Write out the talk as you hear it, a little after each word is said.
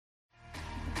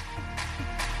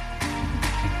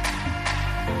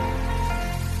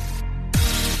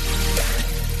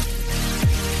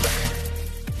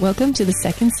Welcome to the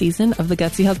second season of the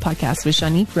Gutsy Health Podcast with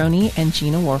Shanique Roney and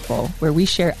Gina Warfel, where we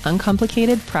share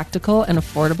uncomplicated, practical, and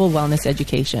affordable wellness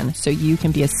education so you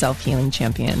can be a self-healing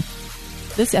champion.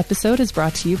 This episode is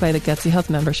brought to you by the Gutsy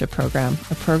Health Membership Program,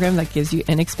 a program that gives you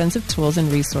inexpensive tools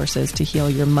and resources to heal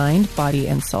your mind, body,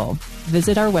 and soul.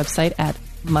 Visit our website at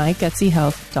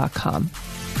mygutsyhealth.com.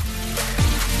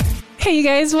 Hey, you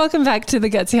guys, welcome back to the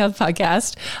Gutsy Health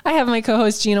Podcast. I have my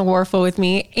co-host Gina Warfel with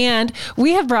me, and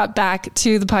we have brought back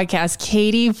to the podcast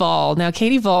Katie Vall. Now,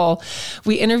 Katie Vall,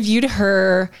 we interviewed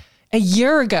her a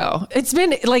year ago. It's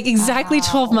been like exactly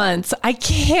 12 months. I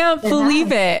can't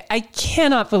believe it. I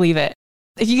cannot believe it.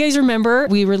 If you guys remember,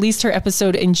 we released her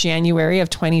episode in January of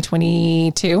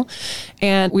 2022,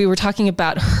 and we were talking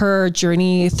about her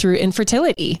journey through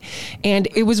infertility. And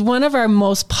it was one of our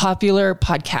most popular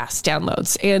podcast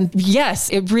downloads. And yes,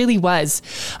 it really was.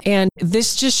 And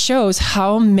this just shows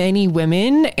how many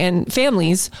women and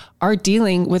families are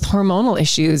dealing with hormonal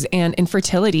issues and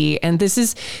infertility. And this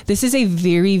is a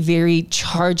very, very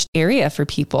charged area for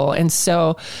people. And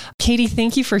so, Katie,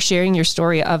 thank you for sharing your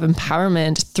story of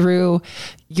empowerment through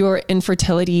your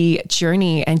infertility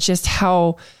journey and just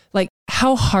how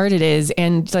hard it is.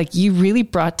 And like, you really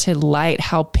brought to light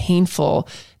how painful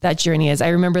that journey is. I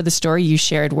remember the story you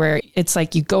shared where it's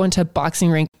like you go into a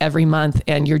boxing rink every month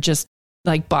and you're just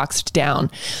like boxed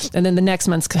down. And then the next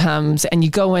month comes and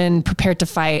you go in prepared to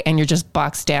fight and you're just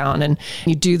boxed down, and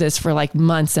you do this for like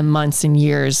months and months and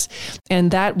years.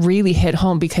 And that really hit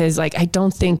home because like, I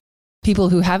don't think people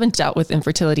who haven't dealt with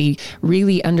infertility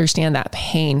really understand that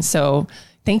pain. So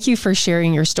thank you for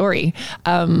sharing your story.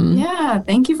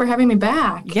 Thank you for having me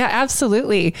back. Yeah,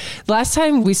 absolutely. Last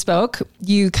time we spoke,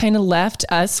 you kind of left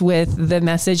us with the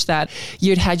message that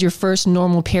you'd had your first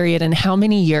normal period in how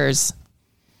many years?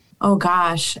 Oh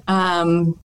gosh.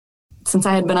 Since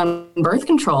I had been on birth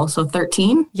control, so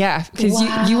 13. Yeah, because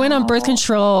you went on birth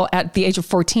control at the age of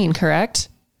 14, correct?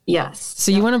 Yes.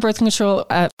 So you went on birth control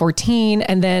at 14,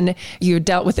 and then you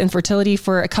dealt with infertility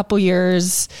for a couple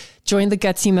years, joined the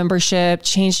Gutsy membership,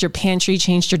 changed your pantry,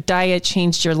 changed your diet,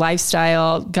 changed your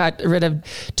lifestyle, got rid of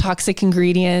toxic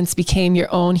ingredients, became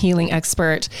your own healing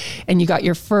expert, and you got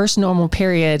your first normal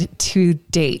period to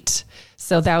date.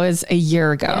 So that was a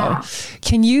year ago. Yeah.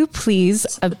 Can you please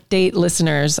update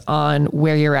listeners on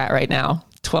where you're at right now,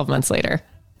 12 months later?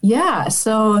 Yeah.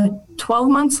 So 12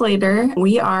 months later,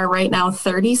 we are right now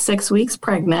 36 weeks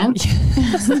pregnant.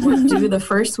 So we're due the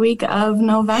first week of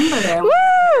November.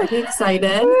 We're very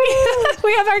excited.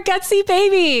 We have our Gutsy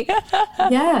baby.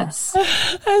 Yes.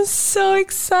 I'm so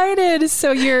excited.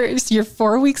 So you're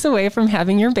 4 weeks away from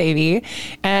having your baby,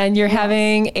 and you're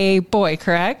having a boy,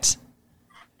 correct?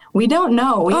 We don't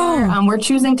know. We're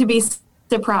choosing to be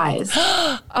surprised.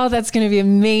 Oh, that's going to be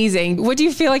amazing. What do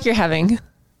you feel like you're having?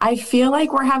 I feel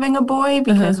like we're having a boy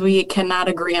because we cannot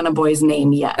agree on a boy's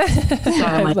name yet. So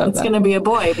I'm like, it's going to be a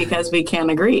boy because we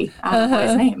can't agree on a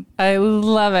boy's name. I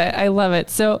love it. I love it.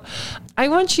 So I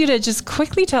want you to just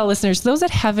quickly tell listeners, those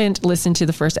that haven't listened to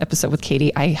the first episode with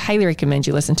Katie, I highly recommend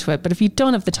you listen to it. But if you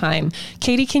don't have the time,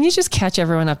 Katie, can you just catch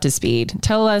everyone up to speed?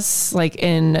 Tell us like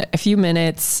in a few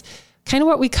minutes, kind of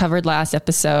what we covered last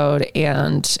episode,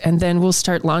 and then we'll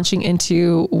start launching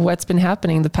into what's been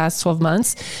happening the past 12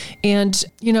 months. And,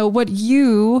 you know, what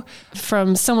you,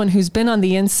 from someone who's been on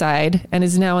the inside and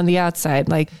is now on the outside,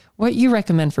 like what you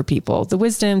recommend for people, the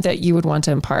wisdom that you would want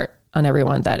to impart on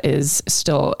everyone that is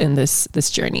still in this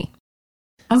journey.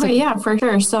 Okay, yeah, for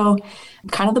sure. So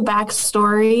kind of the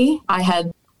backstory, I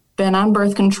had been on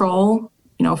birth control,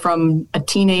 you know, from a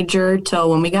teenager till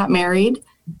when we got married,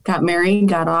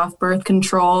 got off birth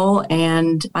control,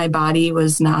 and my body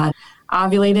was not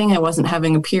ovulating. I wasn't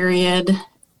having a period.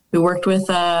 We worked with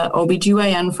a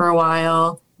OBGYN for a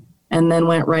while and then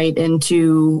went right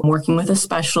into working with a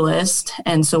specialist.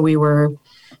 And so we were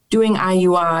doing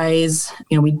IUIs,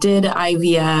 you know, we did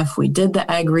IVF, we did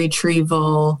the egg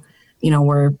retrieval, you know,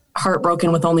 we're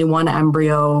heartbroken with only one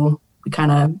embryo. We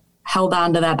kind of held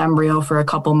on to that embryo for a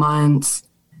couple months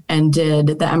and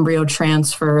did the embryo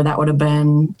transfer. That would have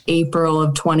been April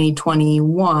of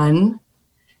 2021,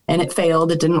 and it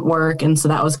failed. It didn't work. And so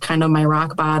that was kind of my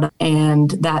rock bottom. And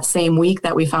that same week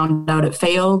that we found out it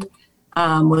failed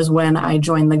was when I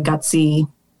joined the Gutsy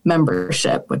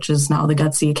membership, which is now the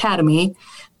Gutsy Academy.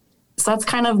 So that's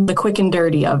kind of the quick and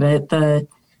dirty of it. Like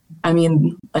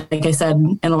I said,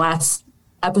 in the last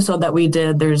episode that we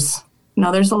did, there's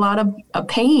a lot of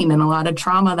pain and a lot of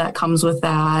trauma that comes with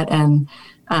that. And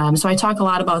so I talk a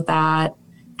lot about that,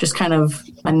 just kind of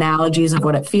analogies of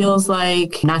what it feels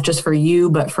like, not just for you,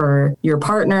 but for your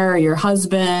partner, your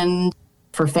husband.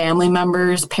 for family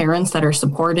members, parents that are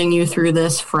supporting you through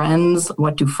this, friends?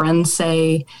 What do friends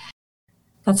say?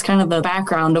 That's kind of the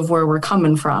background of where we're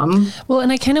coming from. Well,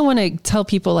 and I kind of want to tell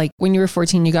people, like, when you were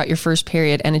 14, you got your first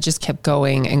period and it just kept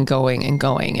going and going and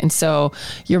going. And so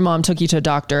your mom took you to a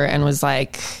doctor and was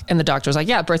like, and the doctor was like,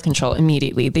 yeah, birth control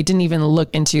immediately. They didn't even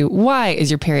look into why is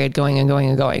your period going and going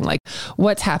and going? Like,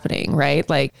 what's happening, right?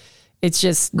 Like, it's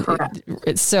just,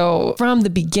 so from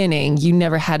the beginning, you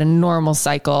never had a normal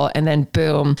cycle. And then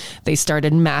boom, they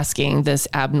started masking this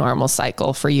abnormal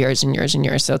cycle for years and years and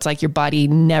years. So it's like your body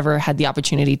never had the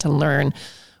opportunity to learn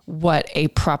what a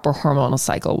proper hormonal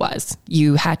cycle was.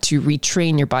 You had to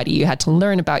retrain your body. You had to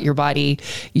learn about your body.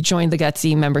 You joined the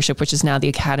Gutsy membership, which is now the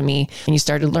Academy. And you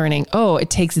started learning, oh,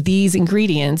 it takes these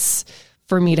ingredients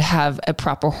for me to have a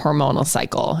proper hormonal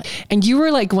cycle. And you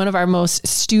were like one of our most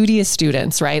studious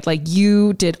students, right? Like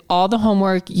you did all the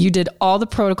homework, you did all the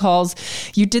protocols,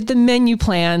 you did the menu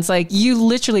plans. Like you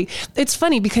literally, it's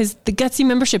funny because the Gutsy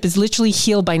membership is literally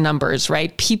healed by numbers,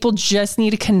 right? People just need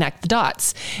to connect the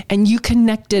dots, and you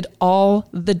connected all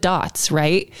the dots,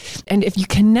 right? And if you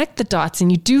connect the dots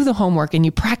and you do the homework and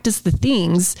you practice the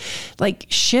things, like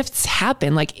shifts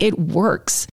happen, like it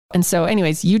works. And so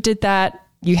anyways, you did that.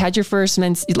 You had your first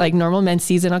normal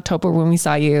menses in October when we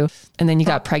saw you, and then you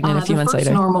got pregnant a few months later. The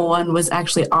first normal one was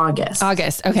actually August.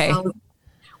 Okay.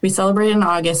 We celebrated in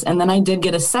August, and then I did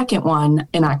get a second one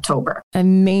in October.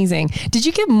 Amazing. Did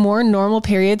you get more normal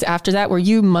periods after that? Were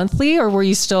you monthly, or were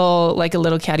you still like a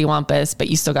little cattywampus, but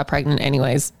you still got pregnant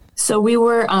anyways? So we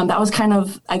were, that was kind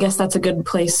of, I guess that's a good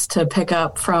place to pick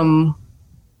up from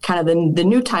kind of the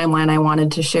new timeline I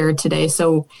wanted to share today.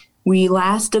 So we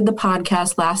last did the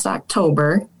podcast last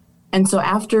October. And so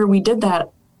after we did that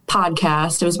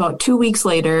podcast, it was about 2 weeks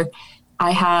later,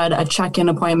 I had a check-in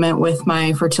appointment with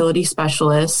my fertility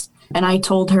specialist. And I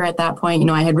told her at that point,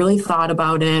 I had really thought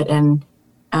about it. And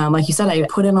like you said, I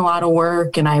put in a lot of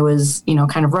work, and I was,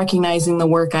 kind of recognizing the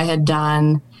work I had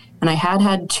done. And I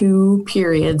had 2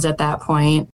 periods at that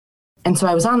point. And so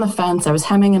I was on the fence. I was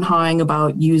hemming and hawing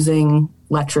about using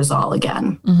letrozole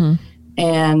again. Mm-hmm.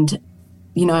 And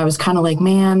I was kind of like,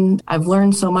 man, I've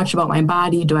learned so much about my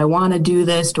body. Do I want to do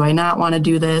this? Do I not want to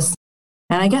do this?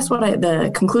 And I guess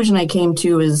the conclusion I came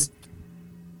to is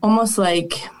almost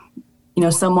like,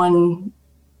 someone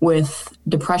with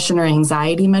depression or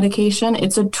anxiety medication,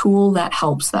 it's a tool that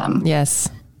helps them. Yes.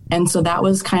 And so that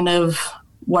was kind of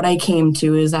what I came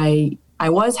to is I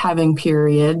was having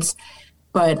periods,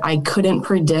 but I couldn't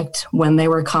predict when they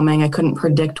were coming. I couldn't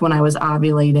predict when I was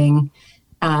ovulating.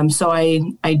 So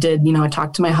I did, I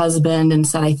talked to my husband and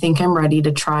said, I think I'm ready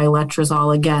to try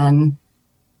letrozole again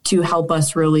to help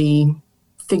us really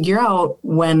figure out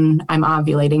when I'm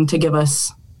ovulating to give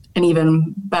us an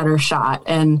even better shot.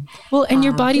 And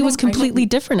your body was completely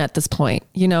different at this point,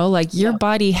 your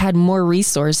body had more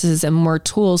resources and more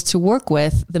tools to work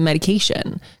with the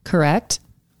medication, correct?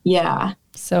 Yeah.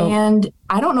 And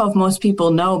I don't know if most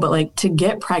people know, but to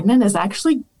get pregnant is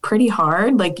actually pretty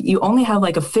hard. You only have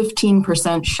a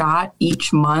 15% shot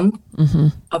each month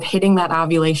of hitting that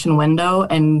ovulation window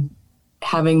and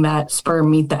having that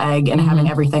sperm meet the egg and having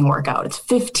everything work out. It's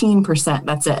 15%.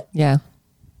 That's it. Yeah.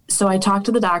 So I talked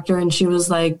to the doctor, and she was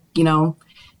like,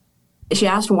 she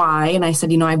asked why. And I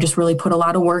said, I've just really put a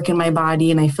lot of work in my body,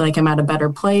 and I feel like I'm at a better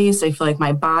place. I feel like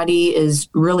my body is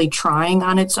really trying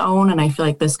on its own, and I feel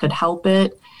like this could help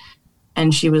it.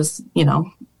 And she was,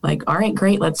 like, all right,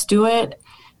 great, let's do it.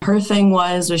 Her thing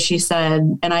was she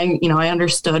said, and I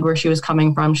understood where she was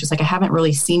coming from. She's like, I haven't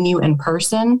really seen you in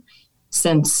person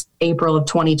since April of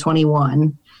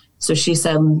 2021. So she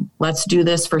said, let's do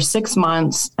this for 6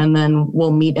 months, and then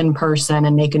we'll meet in person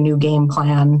and make a new game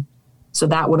plan. So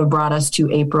that would have brought us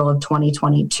to April of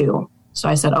 2022. So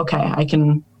I said, okay,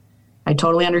 I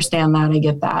totally understand that. I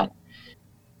get that.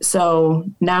 So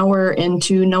now we're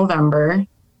into November,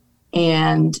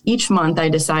 and each month I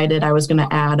decided I was going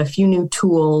to add a few new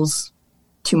tools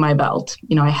to my belt.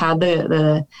 I had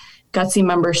the Gutsy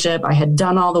membership. I had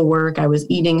done all the work. I was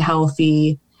eating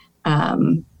healthy.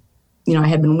 I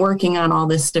had been working on all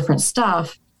this different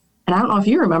stuff. And I don't know if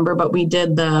you remember, but we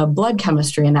did the blood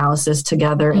chemistry analysis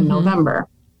together in November.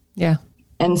 Yeah.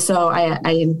 And so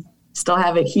I still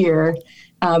have it here,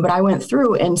 but I went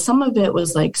through, and some of it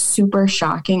was super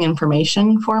shocking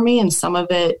information for me. And some of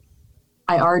it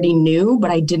I already knew, but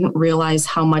I didn't realize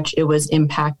how much it was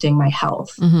impacting my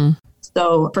health. Mm-hmm.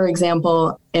 So for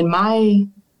example, in my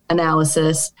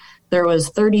analysis, there was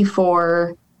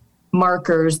 34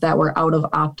 markers that were out of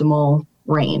optimal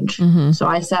range. Mm-hmm. So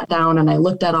I sat down and I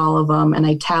looked at all of them and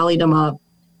I tallied them up,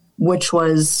 which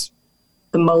was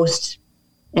the most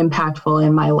impactful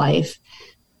in my life.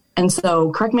 And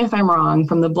so correct me if I'm wrong,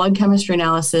 from the blood chemistry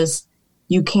analysis,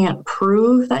 you can't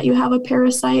prove that you have a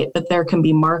parasite, but there can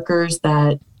be markers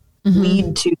that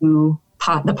lead to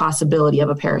the possibility of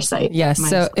a parasite. Yes.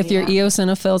 So if your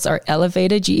eosinophils are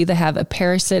elevated, you either have a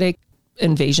parasitic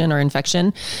invasion or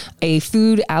infection, a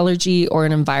food allergy, or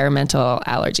an environmental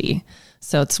allergy.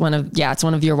 So it's one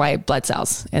of your white blood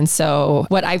cells. And so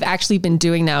what I've actually been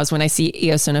doing now is when I see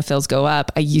eosinophils go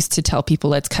up, I used to tell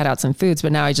people, let's cut out some foods,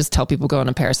 but now I just tell people go on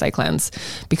a parasite cleanse,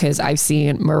 because I've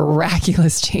seen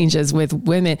miraculous changes with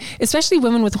women, especially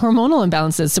women with hormonal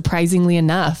imbalances. Surprisingly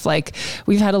enough, like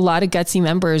we've had a lot of gutsy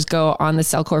members go on the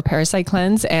Cellcore parasite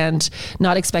cleanse and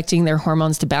not expecting their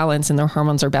hormones to balance, and their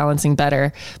hormones are balancing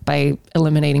better by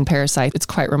eliminating parasites. It's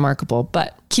quite remarkable,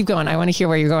 but keep going. I want to hear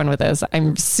where you're going with this.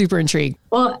 I'm super intrigued.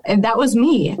 Well, and that was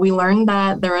me. We learned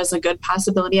that there was a good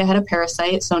possibility I had a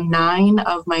parasite. So 9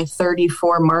 of my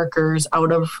 34 markers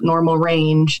out of normal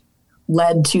range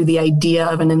led to the idea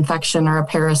of an infection or a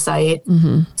parasite.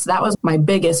 So that was my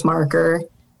biggest marker.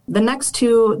 The next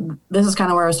 2, this is kind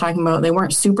of where I was talking about, they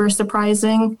weren't super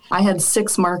surprising. I had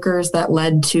 6 markers that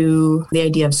led to the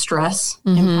idea of stress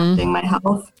impacting my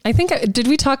health. I think, did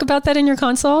we talk about that in your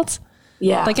consults?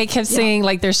 Yeah. Like I kept saying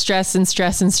like there's stress and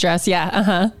stress and stress.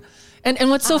 Yeah.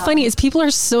 And what's so funny is these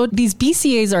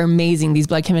BCAs are amazing, these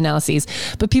blood chem analyses,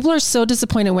 but people are so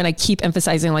disappointed when I keep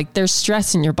emphasizing like there's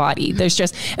stress in your body, there's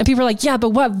stress. And people are like, yeah, but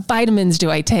what vitamins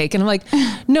do I take? And I'm like,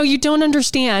 no, you don't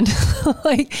understand.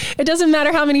 Like, it doesn't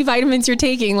matter how many vitamins you're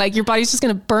taking. Like your body's just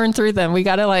going to burn through them. We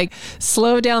got to like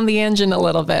slow down the engine a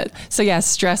little bit. So yeah,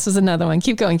 stress was another one.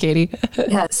 Keep going, Katie.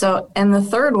 Yeah. So, and the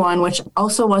third one, which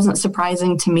also wasn't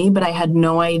surprising to me, but I had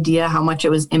no idea how much it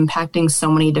was impacting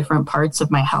so many different parts of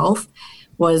my health,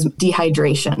 was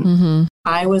dehydration.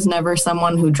 I was never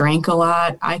someone who drank a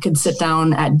lot. I could sit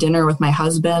down at dinner with my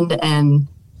husband and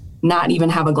not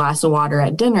even have a glass of water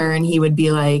at dinner. And he would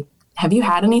be like, have you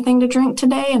had anything to drink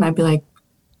today? And I'd be like,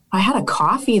 I had a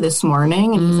coffee this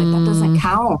morning. And he's like, that doesn't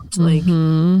count. Like,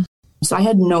 so I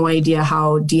had no idea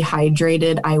how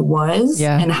dehydrated I was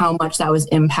and how much that was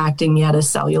impacting me at a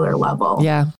cellular level.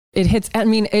 Yeah. It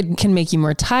can make you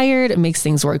more tired. It makes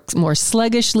things work more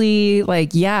sluggishly.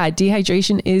 Like, yeah,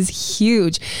 dehydration is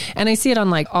huge. And I see it on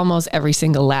like almost every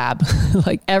single lab.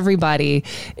 Like everybody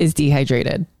is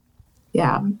dehydrated.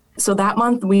 Yeah. So that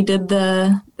month we did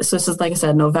so this is, like I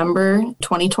said, November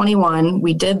 2021.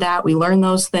 We did that. We learned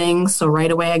those things. So right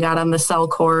away I got on the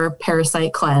Cellcore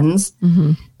parasite cleanse.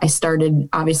 I started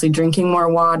obviously drinking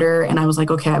more water, and I was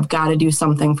like, okay, I've got to do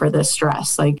something for this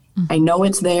stress. Like I know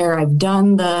it's there. I've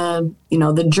done the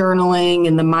journaling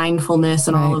and the mindfulness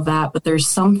and all of that, but there's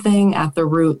something at the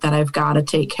root that I've got to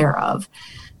take care of.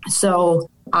 So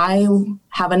I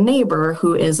have a neighbor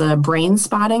who is a brain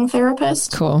spotting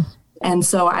therapist. Cool. And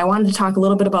so I wanted to talk a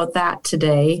little bit about that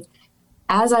today.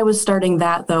 As I was starting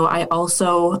that, though, I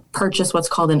also purchased what's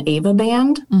called an Ava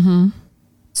band.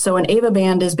 So an Ava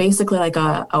band is basically like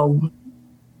I don't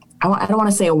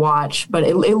want to say a watch, but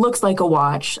it looks like a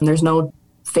watch, and there's no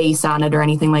face on it or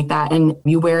anything like that. And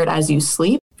you wear it as you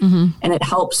sleep, and it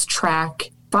helps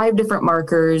track 5 different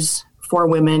markers for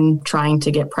women trying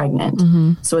to get pregnant.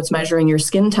 So it's measuring your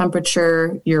skin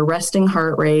temperature, your resting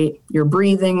heart rate, your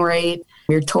breathing rate,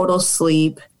 your total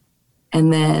sleep.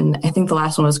 And then I think the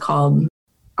last one was called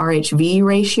RHV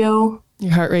ratio.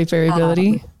 Your heart rate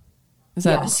variability. Is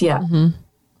that? Yes. Yeah.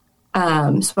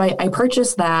 So I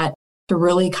purchased that to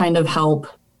really kind of help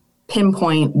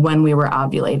pinpoint when we were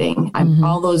ovulating.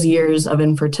 All those years of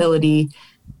infertility,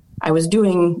 I was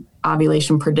doing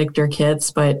ovulation predictor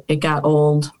kits, but it got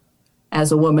old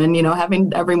as a woman,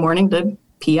 having every morning to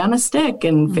pee on a stick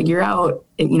and figure out,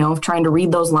 trying to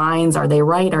read those lines. Are they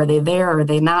right? Are they there? Are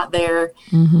they not there?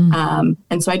 And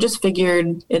so I just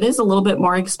figured it is a little bit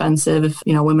more expensive. If,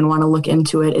 women want to look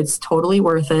into it, it's totally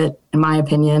worth it, in my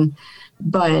opinion.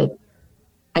 But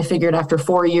I figured after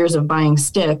 4 years of buying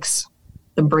sticks,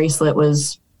 the bracelet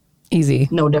was easy,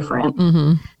 no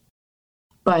different.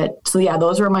 But so, yeah,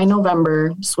 those were my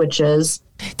November switches.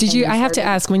 I have to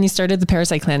ask, when you started the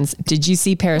parasite cleanse, did you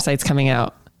see parasites coming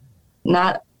out?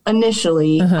 Not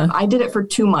initially. I did it for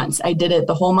 2 months. I did it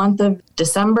the whole month of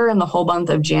December and the whole month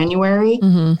of January.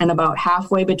 And about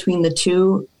halfway between the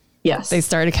two, yes, they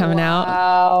started coming out.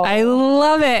 I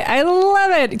love it. I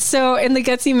love it. So in the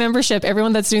Gutsy membership,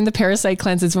 everyone that's doing the parasite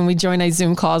cleanses, when we join our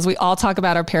Zoom calls, we all talk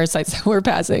about our parasites that we're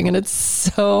passing, and it's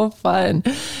so fun.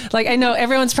 Like, I know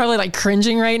everyone's probably like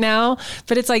cringing right now,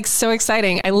 but it's like so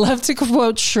exciting. I love to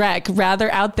quote Shrek,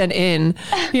 rather out than in,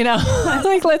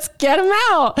 like, let's get them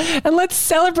out and let's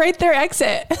celebrate their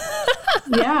exit.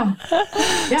 Yeah.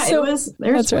 So,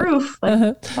 there's proof.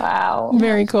 Right. Wow.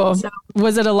 Very cool. So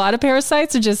Was it a lot of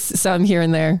parasites or just some here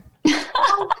and there?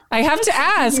 I have to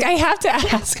ask.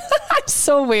 I'm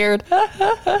so weird.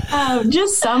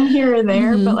 Just some here or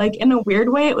there, but like in a weird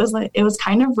way, it was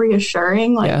kind of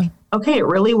reassuring. Like, okay, it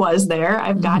really was there.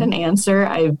 I've got an answer.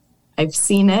 I've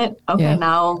seen it. Okay,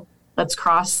 now let's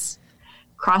cross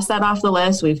that off the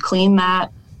list. We've cleaned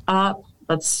that up.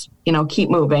 Let's, keep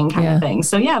moving kind of thing.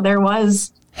 So there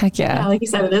was, heck yeah. Like you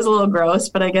said, it is a little gross,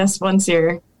 but I guess once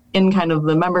you're in kind of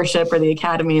the membership or the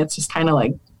academy, it's just kind of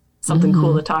like something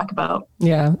cool to talk about.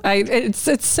 Yeah.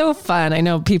 It's so fun. I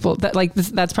know people that like this,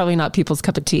 that's probably not people's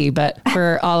cup of tea, but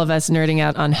for all of us nerding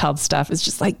out on health stuff, it's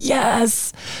just like,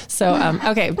 yes. So,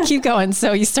 okay, keep going.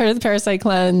 So you started the parasite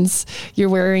cleanse, you're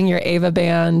wearing your Ava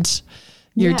band,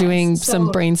 you're doing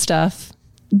some brain stuff.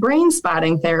 Brain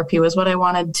spotting therapy was what I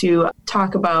wanted to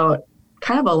talk about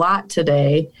kind of a lot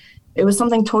today. It was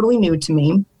something totally new to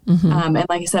me. And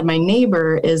like I said, my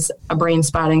neighbor is a brain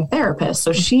spotting therapist.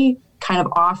 So she kind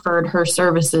of offered her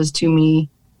services to me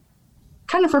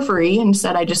kind of for free and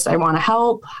said, I want to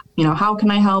help, how can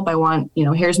I help? I want,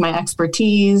 here's my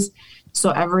expertise. So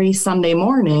every Sunday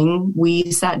morning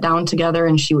we sat down together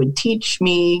and she would teach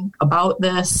me about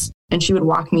this and she would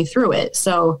walk me through it.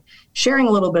 So sharing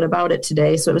a little bit about it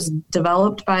today. So it was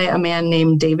developed by a man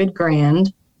named David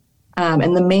Grand.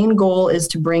 And the main goal is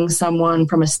to bring someone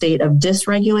from a state of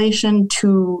dysregulation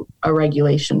to a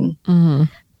regulation.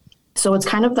 So it's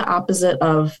kind of the opposite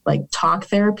of like talk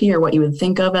therapy or what you would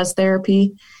think of as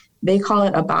therapy. They call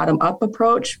it a bottom-up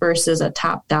approach versus a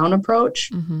top-down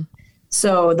approach.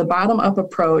 So the bottom-up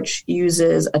approach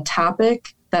uses a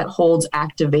topic that holds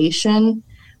activation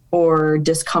or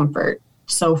discomfort.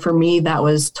 So for me, that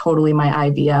was totally my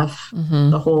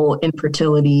IVF, the whole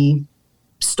infertility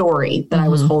story that I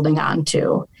was holding on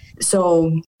to.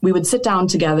 So we would sit down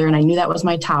together and I knew that was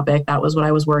my topic. That was what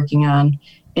I was working on.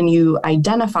 And you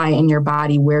identify in your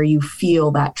body where you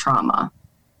feel that trauma.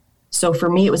 So for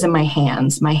me, it was in my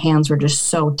hands. My hands were just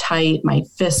so tight. My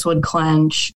fists would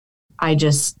clench. I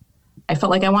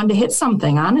felt like I wanted to hit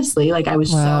something, honestly. Like I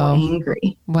was so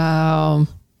angry. Wow.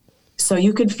 So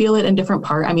you could feel it in different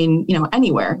parts. I mean,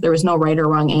 anywhere. There was no right or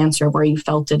wrong answer of where you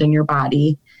felt it in your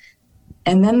body.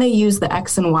 And then they use the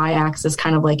X and Y axis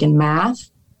kind of like in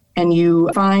math. And you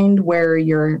find where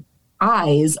your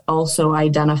eyes also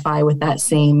identify with that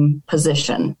same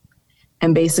position.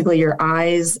 And basically your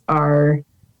eyes are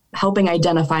helping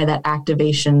identify that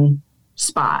activation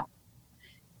spot.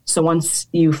 So once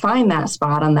you find that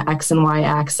spot on the X and Y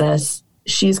axis,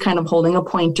 she's kind of holding a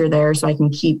pointer there so I can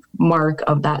keep mark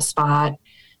of that spot.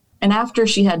 And after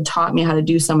she had taught me how to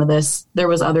do some of this, there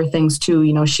was other things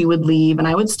too. She would leave and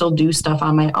I would still do stuff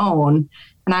on my own.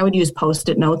 And I would use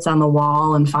Post-it notes on the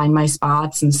wall and find my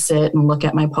spots and sit and look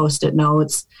at my Post-it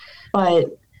notes.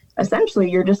 But essentially,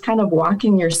 you're just kind of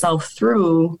walking yourself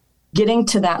through getting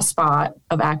to that spot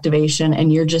of activation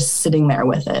and you're just sitting there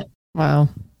with it. Wow.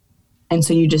 And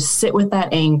so you just sit with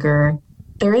that anchor.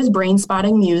 There is brain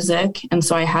spotting music. And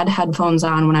so I had headphones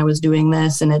on when I was doing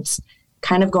this and it's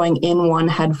kind of going in one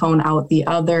headphone, out the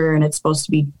other. And it's supposed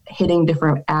to be hitting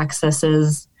different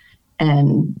accesses.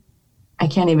 And I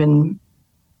can't even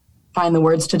find the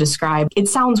words to describe. It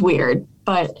sounds weird,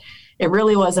 but it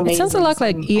really was amazing. It sounds a lot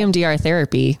like EMDR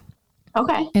therapy.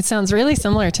 Okay. It sounds really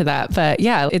similar to that, but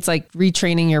yeah, it's like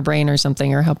retraining your brain or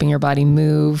something or helping your body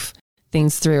move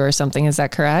things through or something. Is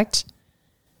that correct?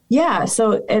 Yeah.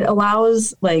 So it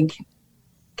allows kind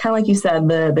of like you said,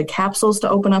 the capsules to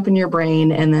open up in your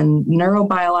brain and then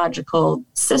neurobiological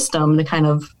system to kind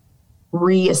of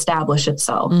reestablish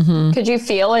itself. Could you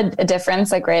feel a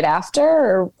difference like right after,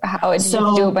 or how did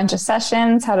you do a bunch of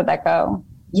sessions? How did that go?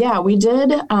 Yeah, we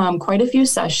did quite a few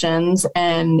sessions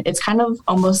and it's kind of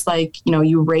almost like,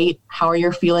 you rate how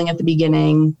you're feeling at the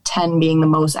beginning, 10 being the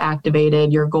most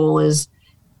activated. Your goal is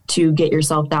to get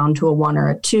yourself down to a 1 or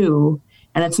a 2,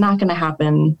 and it's not going to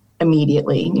happen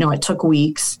immediately. It took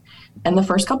weeks. And the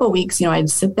first couple of weeks, I'd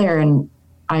sit there and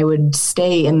I would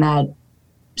stay in that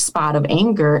spot of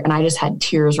anger and I just had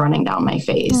tears running down my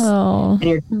face.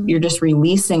 And you're just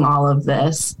releasing all of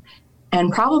this.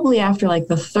 And probably after like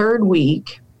the third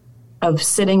week of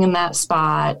sitting in that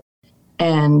spot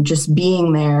and just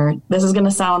being there, this is going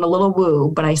to sound a little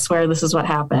woo, but I swear this is what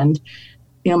happened.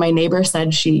 My neighbor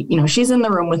said she's in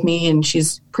the room with me and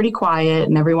she's pretty quiet.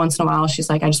 And every once in a while, she's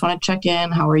like, I just want to check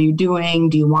in. How are you doing?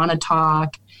 Do you want to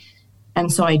talk?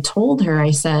 And so I told her,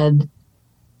 I said,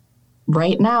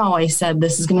 right now, I said,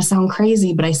 this is going to sound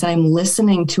crazy, but I said, I'm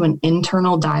listening to an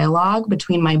internal dialogue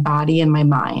between my body and my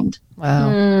mind. Wow.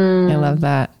 I love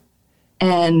that.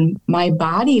 And my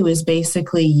body was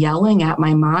basically yelling at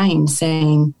my mind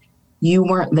saying, you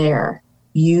weren't there.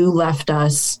 You left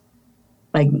us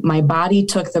Like my body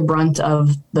took the brunt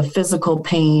of the physical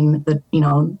pain, the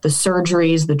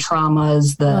surgeries, the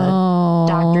traumas, the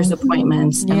doctor's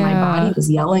appointments, and my body was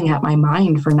yelling at my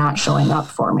mind for not showing up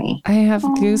for me. I have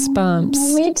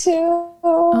goosebumps. Me too.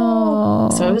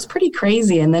 So it was pretty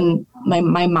crazy. And then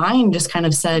my mind just kind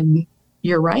of said,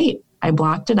 you're right. I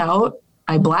blocked it out.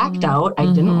 I blacked out. I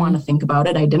didn't want to think about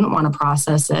it. I didn't want to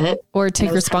process it. Or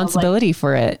take responsibility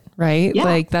for it, right? Yeah.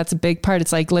 Like that's a big part.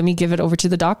 It's like, let me give it over to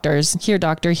the doctors. Here,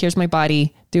 doctor, here's my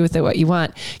body. Do with it what you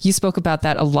want. You spoke about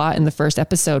that a lot in the first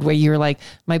episode where you were like,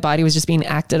 my body was just being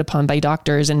acted upon by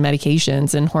doctors and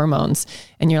medications and hormones.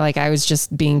 And you're like, I was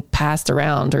just being passed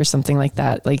around or something like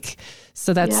that. Like,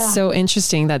 so that's so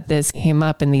interesting that this came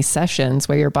up in these sessions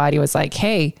where your body was like,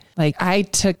 hey, like I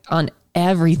took on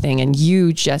everything and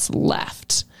you just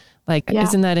left. Like,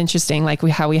 isn't that interesting? Like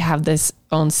how we have this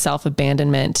own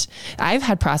self-abandonment. I've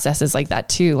had processes like that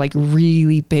too, like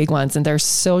really big ones, and they're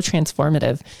so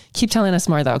transformative. Keep telling us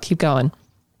more though. Keep going.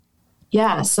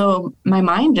 Yeah. So my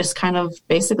mind just kind of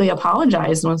basically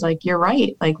apologized and was like, you're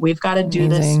right. Like we've got to do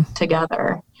this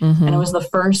together. And it was the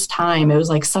first time. It was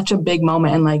like such a big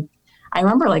moment. And like, I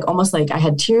remember like almost like I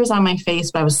had tears on my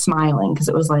face, but I was smiling because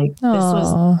it was like, this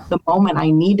was the moment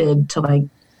I needed to like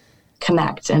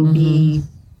connect and be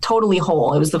totally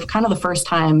whole. It was kind of the first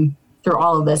time through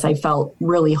all of this, I felt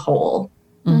really whole.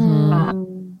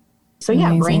 So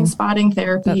yeah, brain spotting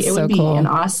therapy, it would be an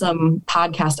awesome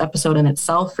podcast episode in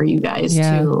itself for you guys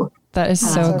too. That is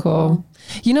so cool.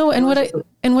 You know, and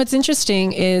what's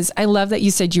interesting is I love that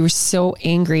you said you were so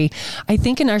angry. I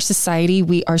think in our society,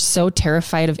 we are so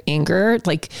terrified of anger.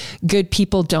 Like good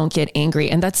people don't get angry.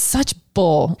 And that's such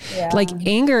bull. Yeah. Like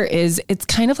anger it's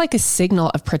kind of like a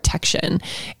signal of protection.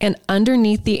 And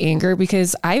underneath the anger,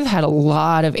 because I've had a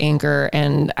lot of anger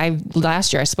and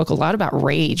last year I spoke a lot about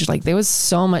rage. Like there was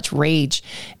so much rage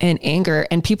and anger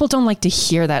and people don't like to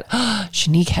hear that. Oh,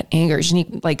 Shanique had anger.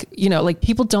 Shanique, like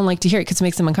people don't like to hear it because it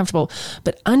makes them uncomfortable.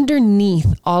 But underneath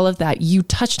all of that, you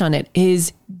touched on it,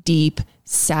 is deep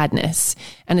sadness.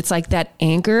 And it's like that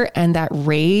anger and that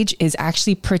rage is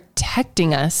actually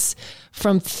protecting us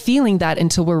from feeling that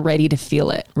until we're ready to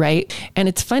feel it, right? And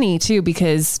it's funny too,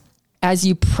 because as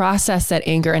you process that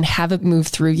anger and have it move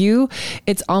through you,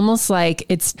 it's almost like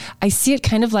I see it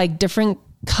kind of like different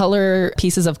color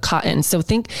pieces of cotton. So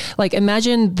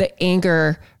imagine the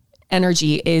anger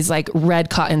energy is like red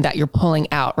cotton that you're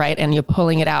pulling out, right? And you're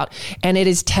pulling it out and it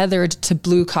is tethered to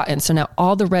blue cotton. So now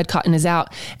all the red cotton is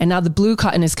out and now the blue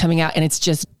cotton is coming out and it's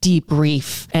just deep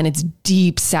grief and it's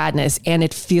deep sadness and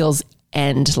it feels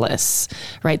endless,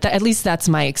 right? At least that's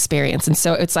my experience. And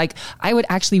so it's like, I would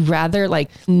actually rather like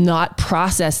not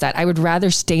process that. I would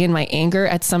rather stay in my anger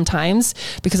at some times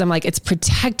because I'm like, it's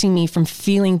protecting me from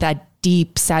feeling that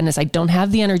deep sadness. I don't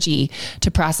have the energy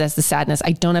to process the sadness.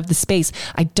 I don't have the space.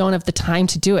 I don't have the time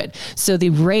to do it. So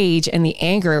the rage and the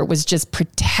anger was just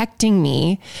protecting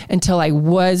me until I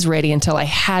was ready, until I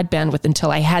had bandwidth,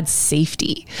 until I had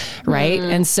safety. Right.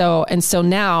 And so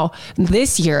now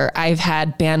this year I've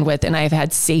had bandwidth and I've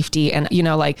had safety and,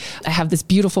 I have this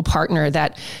beautiful partner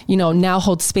that, now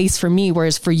holds space for me.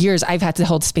 Whereas for years I've had to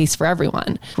hold space for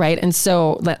everyone. Right. And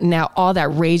so now all that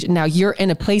rage, now you're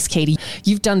in a place, Katie,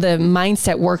 you've done the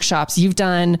mindset workshops, you've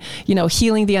done,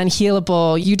 healing the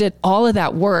unhealable, you did all of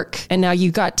that work. And now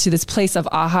you got to this place of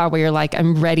aha, where you're like,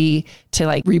 I'm ready to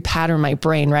like repattern my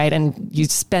brain. Right. And you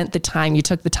spent the time, you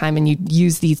took the time and you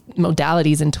used these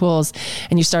modalities and tools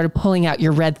and you started pulling out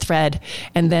your red thread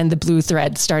and then the blue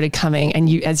thread started coming. And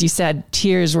you, as you said,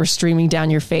 tears were streaming down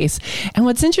your face. And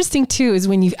what's interesting too, is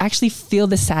when you actually feel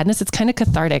the sadness, it's kind of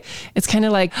cathartic. It's kind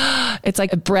of like, it's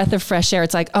like a breath of fresh air.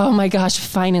 It's like, oh my gosh,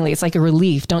 finally, it's like a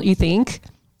relief. Don't you think?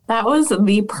 That was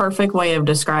the perfect way of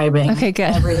describing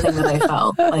everything that I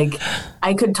felt. Like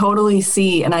I could totally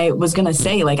see, and I was going to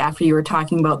say, like, after you were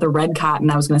talking about the red cotton,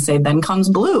 I was going to say, then comes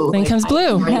blue. Then comes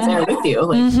blue. I'm right there with you.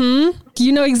 Like,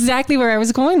 You know exactly where I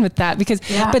was going with that because,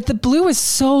 but the blue is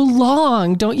so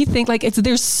long. Don't you think like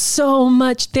there's so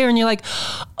much there and you're like,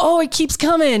 oh, it keeps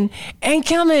coming and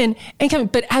coming and coming.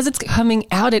 But as it's coming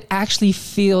out, it actually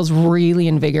feels really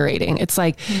invigorating. It's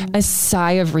like a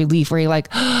sigh of relief where you're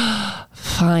like,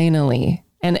 finally.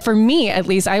 And for me, at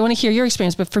least, I want to hear your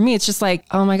experience. But for me, it's just like,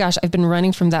 oh my gosh, I've been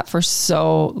running from that for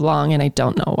so long and I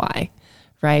don't know why.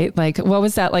 Right? Like, what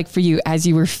was that like for you as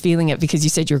you were feeling it? Because you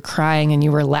said you were crying and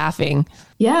you were laughing.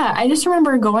 Yeah. I just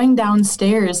remember going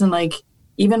downstairs and like,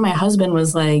 even my husband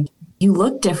was like, you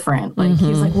look different. Like,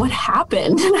 he's like, what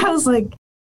happened? And I was like,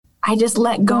 I just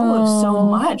let go of so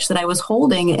much that I was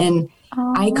holding. And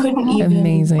I couldn't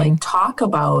even like talk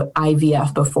about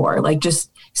IVF before. Like just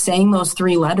saying those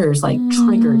 3 letters like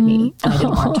triggered me, and I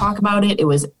didn't want to talk about it. It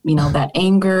was, that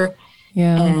anger.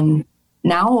 Yeah. And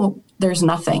now there's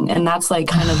nothing. And that's like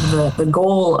kind of the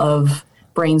goal of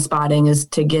brain spotting, is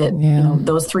to get,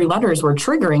 those 3 letters were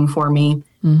triggering for me.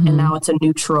 And now it's a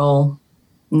neutral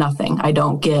nothing. I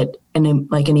don't get an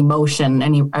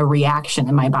emotion, a reaction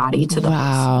in my body to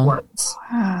those words.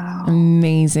 Wow.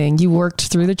 Amazing. You worked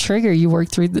through the trigger. You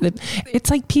worked through it's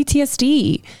like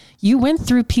PTSD. You went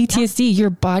through PTSD. Your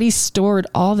body stored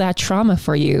all that trauma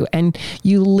for you, and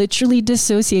you literally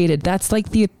dissociated. That's like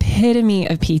the epitome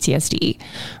of PTSD,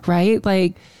 right?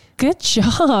 Like, good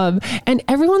job. And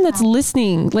everyone that's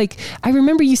listening, like, I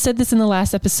remember you said this in the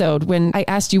last episode when I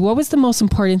asked you, what was the most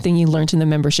important thing you learned in the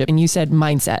membership? And you said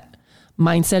mindset.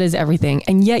 Mindset is everything.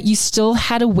 And yet you still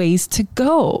had a ways to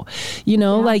go,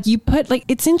 like you put, like,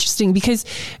 it's interesting because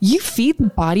you feed the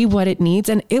body what it needs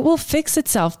and it will fix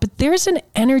itself. But there's an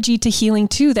energy to healing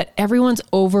too, that everyone's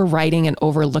overriding and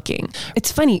overlooking.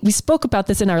 It's funny. We spoke about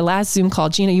this in our last Zoom call.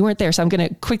 Gina, you weren't there. So I'm going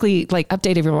to quickly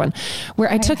update everyone,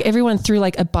 where I took everyone through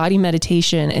a body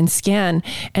meditation and scan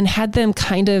and had them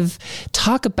kind of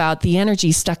talk about the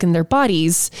energy stuck in their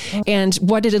bodies and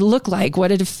what did it look like? What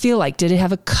did it feel like? Did it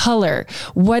have a color?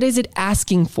 What is it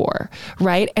asking for?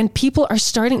 Right. And people are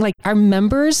starting, our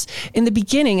members in the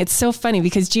beginning, it's so funny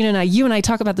because Gina and you and I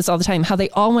talk about this all the time, how they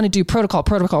all want to do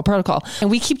protocol. And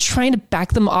we keep trying to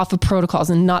back them off of protocols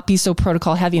and not be so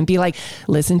protocol heavy and be like,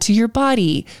 listen to your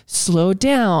body, slow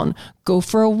down, go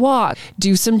for a walk,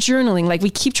 do some journaling.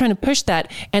 We keep trying to push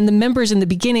that. And the members in the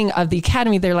beginning of the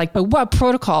academy, they're like, but what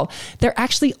protocol? They're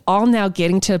actually all now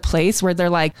getting to a place where they're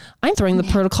like, I'm throwing the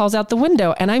protocols out the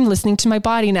window and I'm listening to my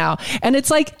body now. And it's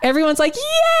like, everyone's like,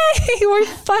 yay, we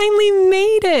finally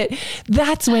made it.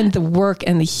 That's when the work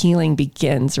and the healing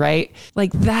begins, right?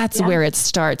 That's where it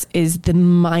starts, is the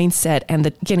mindset and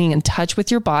the getting in touch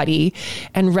with your body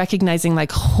and recognizing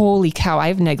holy cow,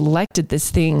 I've neglected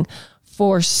this thing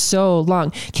for so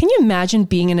long. Can you imagine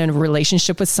being in a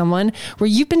relationship with someone where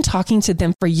you've been talking to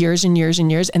them for years and years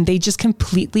and years and they just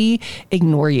completely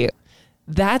ignore you?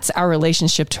 That's our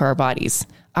relationship to our bodies.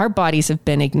 Our bodies have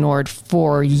been ignored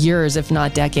for years, if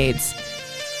not decades.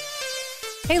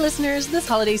 Hey listeners, this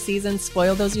holiday season,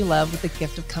 spoil those you love with the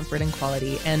gift of comfort and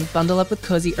quality and bundle up with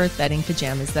Cozy Earth bedding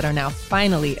pajamas that are now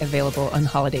finally available on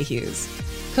holiday hues.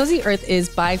 Cozy Earth is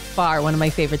by far one of my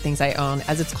favorite things I own,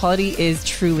 as its quality is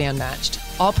truly unmatched.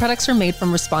 All products are made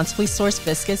from responsibly sourced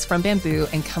viscose from bamboo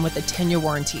and come with a 10-year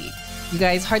warranty. You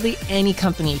guys, hardly any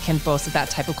company can boast of that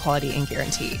type of quality and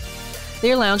guarantee.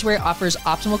 Their loungewear offers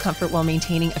optimal comfort while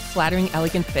maintaining a flattering,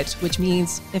 elegant fit, which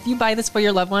means if you buy this for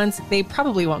your loved ones, they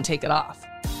probably won't take it off.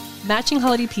 Matching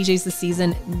holiday PJs this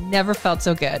season never felt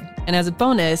so good. And as a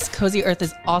bonus, Cozy Earth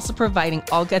is also providing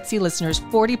all Gutsy listeners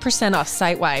 40% off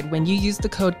site-wide when you use the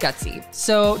code GUTSY.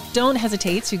 So don't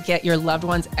hesitate to get your loved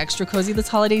ones extra cozy this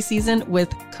holiday season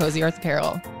with Cozy Earth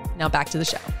apparel. Now back to the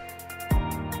show.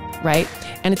 Right?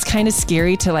 And it's kind of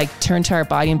scary to turn to our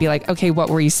body and be like, okay, what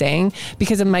were you saying?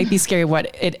 Because it might be scary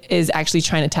what it is actually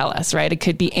trying to tell us, right? It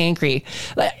could be angry.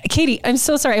 Katie, I'm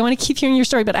so sorry. I want to keep hearing your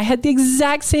story, but I had the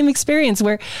exact same experience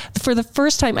where for the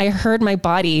first time I heard my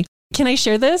body. Can I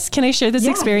share this?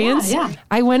 Experience? Yeah.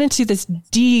 I went into this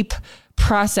deep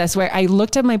process where I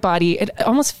looked at my body. It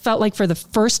almost felt like for the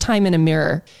first time in a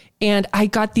mirror. And I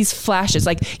got these flashes,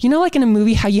 like in a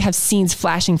movie, how you have scenes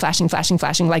flashing,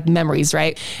 like memories,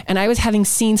 right? And I was having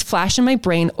scenes flash in my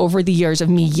brain over the years of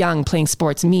me young, playing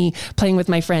sports, me playing with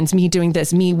my friends, me doing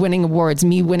this, me winning awards,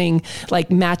 me winning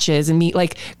matches, and me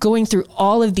going through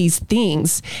all of these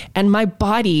things. And my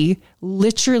body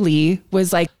literally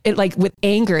was with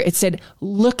anger, it said,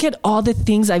 look at all the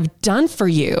things I've done for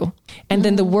you. And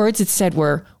then the words it said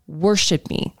were, worship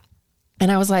me.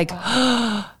 And I was like,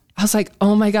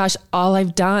 oh my gosh, all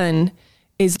I've done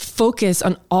is focus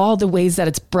on all the ways that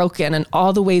it's broken and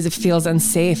all the ways it feels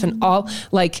unsafe and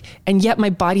and yet my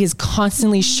body has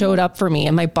constantly showed up for me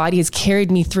and my body has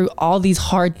carried me through all these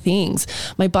hard things.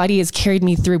 My body has carried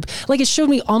me through, it showed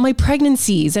me all my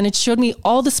pregnancies and it showed me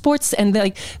all the sports and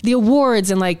the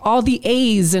awards and all the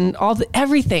A's and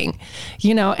everything,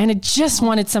 and it just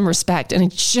wanted some respect and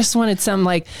it just wanted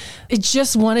it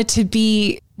just wanted to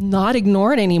be not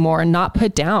ignored anymore and not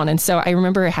put down. And so I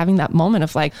remember having that moment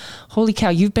of holy cow,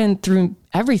 you've been through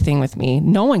everything with me.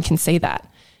 No one can say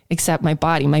that except my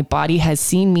body. My body has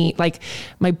seen me,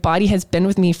 my body has been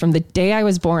with me from the day I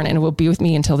was born and it will be with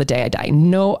me until the day I die.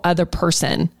 No other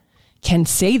person can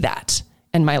say that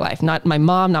in my life, not my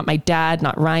mom, not my dad,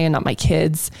 not Ryan, not my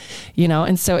kids, you know?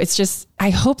 And so it's just, I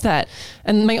hope that,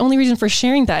 and my only reason for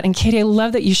sharing that, and Katie, I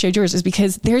love that you shared yours, is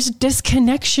because there's a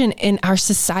disconnection in our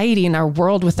society, in our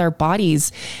world with our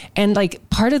bodies. And like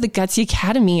part of the Gutsy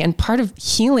Academy and part of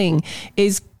healing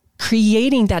is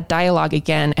creating that dialogue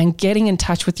again and getting in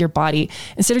touch with your body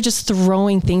instead of just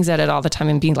throwing things at it all the time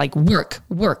and being like, work,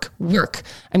 work, work.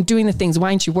 I'm doing the things. Why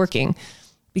aren't you working?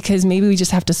 Because maybe we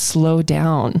just have to slow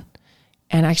down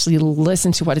and actually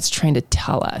listen to what it's trying to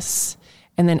tell us.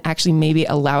 And then actually maybe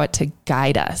allow it to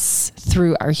guide us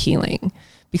through our healing,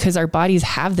 because our bodies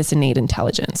have this innate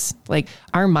intelligence. Like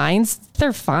our minds,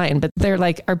 they're fine, but they're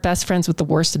like our best friends with the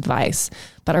worst advice.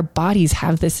 But our bodies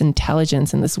have this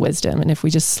intelligence and this wisdom. And if we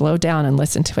just slow down and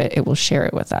listen to it, it will share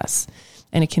it with us.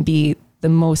 And it can be the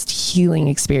most healing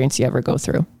experience you ever go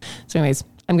through. So anyways,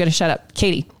 I'm going to shut up.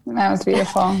 Katie. That was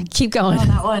beautiful. Keep going.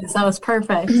 Oh, that was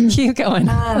perfect. Keep going.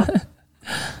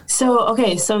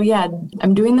 So yeah,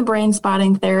 I'm doing the brain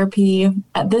spotting therapy.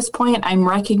 At this point, I'm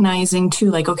recognizing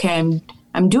too, like, okay,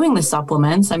 I'm doing the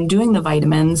supplements, I'm doing the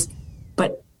vitamins,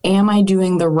 but am I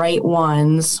doing the right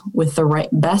ones with the right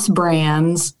best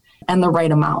brands and the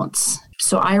right amounts?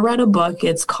 So I read a book.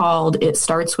 It's called It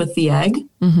Starts with the Egg.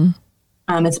 Mm-hmm.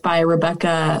 It's by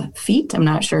Rebecca Feet. I'm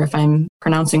not sure if I'm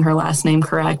pronouncing her last name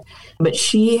correct, but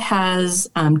she has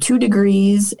 2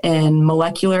 degrees in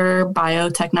molecular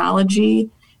biotechnology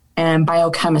and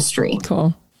biochemistry.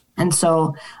 Cool. And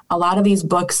so a lot of these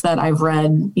books that I've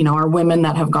read, you know, are women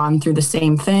that have gone through the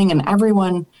same thing, and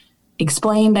everyone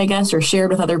explained, I guess, or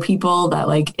shared with other people that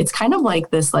like, it's kind of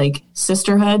like this like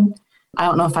sisterhood. I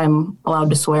don't know if I'm allowed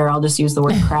to swear. I'll just use the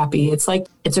word crappy. It's like,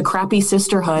 it's a crappy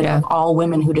sisterhood of all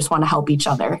women who just want to help each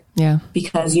other. Yeah.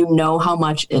 Because you know how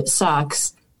much it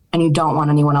sucks and you don't want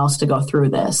anyone else to go through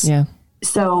this. Yeah.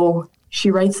 So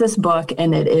she writes this book,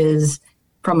 and it is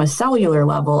from a cellular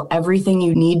level, everything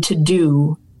you need to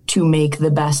do to make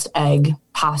the best egg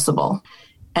possible.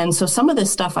 And so some of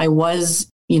this stuff I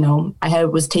was, you know,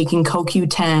 was taking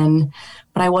CoQ10,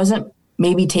 but I wasn't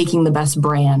maybe taking the best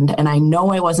brand. And I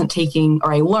know I wasn't taking,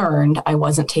 or I learned I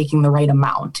wasn't taking the right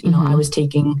amount. You know, I was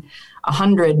taking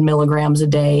 100 milligrams a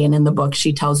day. And in the book,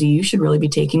 she tells you should really be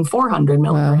taking 400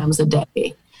 milligrams a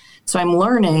day. So I'm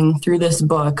learning through this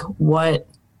book what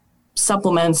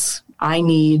supplements I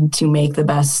need to make the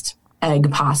best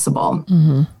egg possible.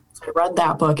 So I read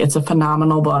that book. It's a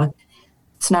phenomenal book.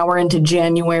 So now we're into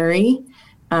January.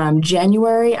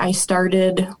 January, I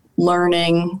started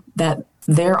learning that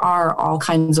there are all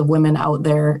kinds of women out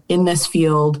there in this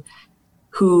field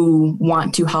who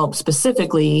want to help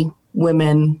specifically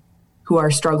women who are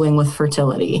struggling with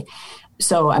fertility.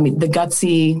 So, I mean, the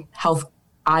Gutsy Health,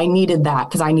 I needed that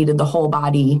because I needed the whole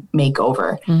body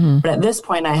makeover. But at this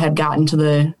point, I had gotten to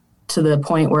the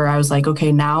point where I was like,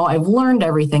 okay, now I've learned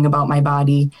everything about my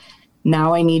body.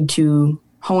 Now I need to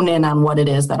hone in on what it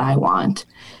is that I want.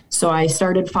 So I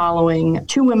started following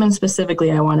 2 women specifically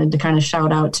I wanted to kind of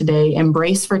shout out today.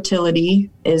 Embrace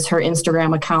Fertility is her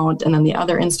Instagram account. And then the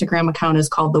other Instagram account is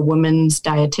called The Woman's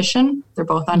Dietitian. They're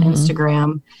both on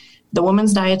Instagram. The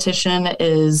Woman's Dietitian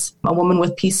is a woman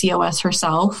with PCOS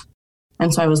herself.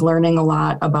 And so I was learning a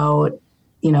lot about,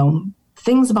 you know,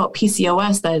 things about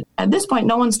PCOS that at this point,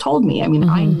 no one's told me. I mean,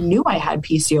 I knew I had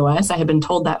PCOS. I had been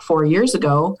told that 4 years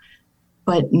ago.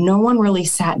 But no one really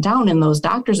sat down in those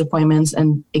doctor's appointments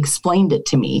and explained it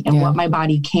to me and what my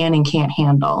body can and can't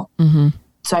handle.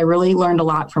 So I really learned a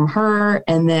lot from her.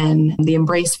 And then the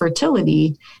Embrace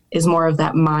Fertility is more of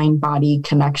that mind-body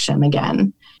connection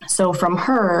again. So from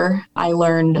her, I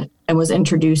learned and was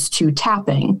introduced to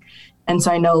tapping. And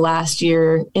so I know last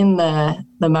year in the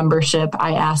membership,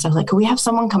 I was like, could we have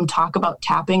someone come talk about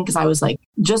tapping? Because I was like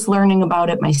just learning about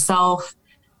it myself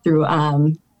through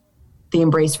the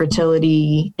Embrace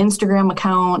Fertility Instagram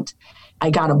account. I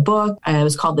got a book. It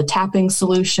was called The Tapping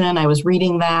Solution. I was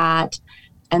reading that.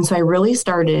 And so I really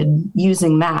started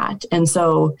using that. And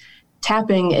so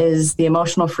tapping is the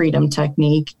emotional freedom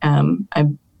technique. I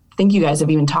think you guys have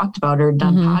even talked about or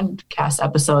done podcast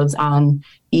episodes on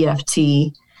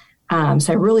EFT.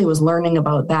 So I really was learning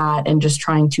about that and just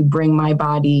trying to bring my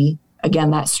body,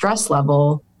 again, that stress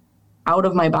level out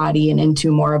of my body and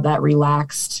into more of that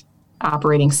relaxed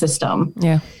operating system.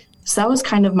 Yeah. So that was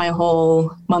kind of my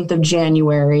whole month of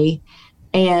January.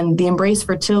 And the Embrace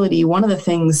Fertility, one of the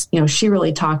things, you know, she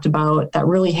really talked about that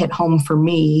really hit home for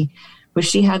me was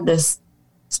she had this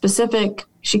specific,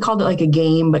 she called it like a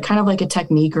game, but kind of like a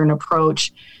technique or an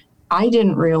approach. I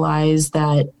didn't realize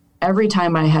that every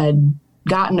time I had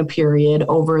gotten a period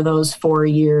over those 4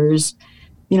 years,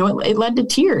 you know, it led to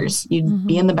tears. You'd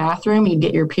be in the bathroom, you'd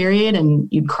get your period and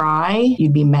you'd cry,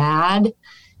 you'd be mad.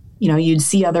 you'd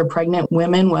see other pregnant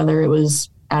women, whether it was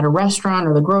at a restaurant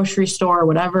or the grocery store or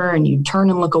whatever, and you'd turn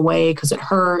and look away because it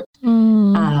hurt.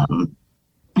 And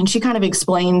she kind of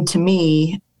explained to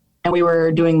me, and we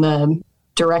were doing the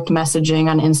direct messaging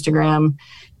on Instagram,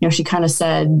 she kind of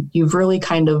said, you've really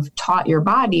kind of taught your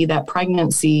body that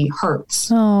pregnancy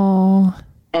hurts. Oh.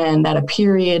 And that a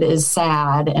period is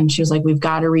sad. And she was like, we've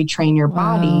got to retrain your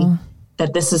body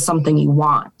that this is something you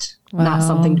want, not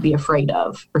something to be afraid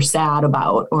of or sad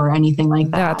about or anything like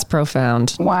that. That's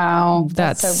profound. Wow.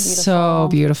 That's so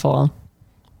beautiful.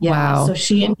 Yeah. Wow. So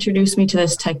she introduced me to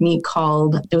this technique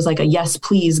called, it was like a yes,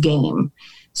 please game.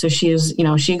 So she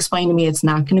explained to me, it's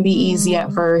not going to be easy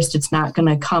at first. It's not going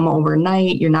to come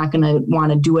overnight. You're not going to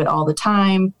want to do it all the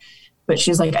time. But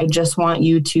she's like, I just want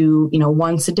you to,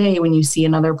 once a day when you see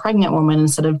another pregnant woman,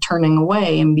 instead of turning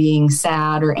away and being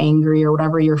sad or angry or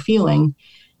whatever you're feeling,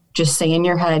 just say in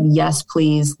your head, yes,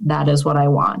 please. That is what I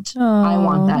want. I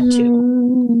want that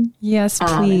too. Yes,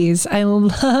 please. I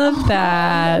love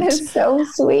that. That is so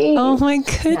sweet. Oh my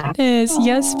goodness. Yeah.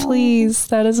 Yes, please.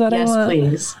 That is what I want.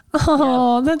 Yes, please.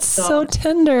 Oh, that's so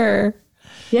tender.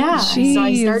 Yeah. Jeez. So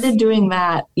I started doing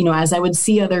that, as I would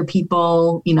see other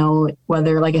people,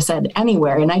 whether, like I said,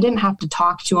 anywhere. And I didn't have to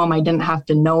talk to them. I didn't have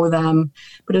to know them,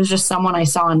 but it was just someone I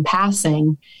saw in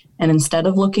passing. And instead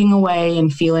of looking away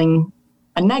and feeling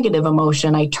a negative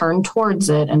emotion, I turned towards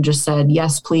it and just said,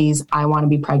 yes, please. I want to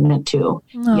be pregnant too.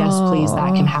 Oh. Yes, please.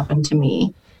 That can happen to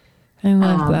me. I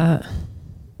love that.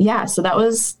 Yeah. So that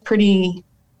was pretty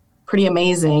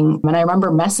amazing. And I remember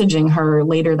messaging her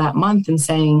later that month and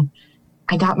saying,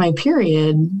 I got my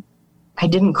period. I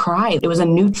didn't cry. It was a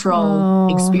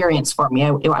neutral experience for me.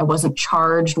 I wasn't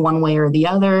charged one way or the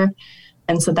other.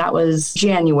 And so that was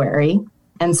January.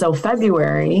 And so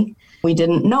February, we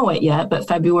didn't know it yet, but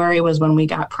February was when we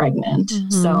got pregnant.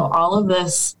 So all of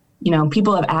this,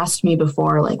 people have asked me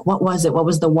before, like, what was it? What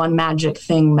was the one magic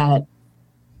thing that,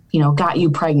 got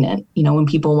you pregnant? When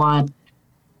people want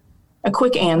a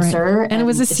quick answer. Right. And it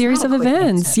was a series of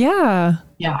events. Answer. Yeah.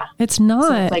 Yeah. It's not.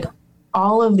 So it's like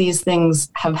all of these things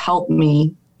have helped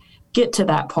me get to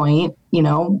that point.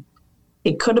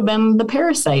 It could have been the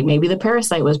parasite. Maybe the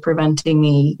parasite was preventing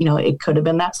me. It could have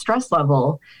been that stress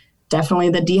level. Definitely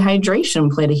the dehydration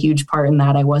played a huge part in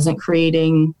that. I wasn't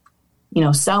creating,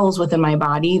 cells within my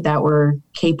body that were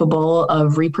capable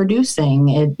of reproducing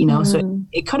it, so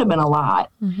it could have been a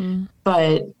lot.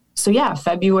 But so yeah,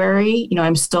 February,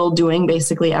 I'm still doing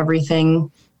basically everything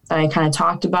that I kind of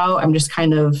talked about. I'm just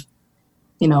kind of,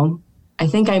 I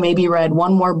think I maybe read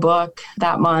one more book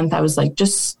that month. I was like,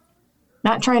 just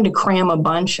not trying to cram a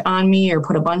bunch on me or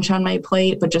put a bunch on my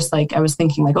plate, but just like, I was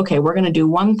thinking like, okay, we're going to do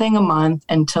one thing a month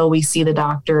until we see the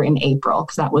doctor in April.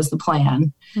 Cause that was the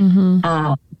plan.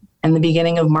 And the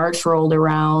beginning of March rolled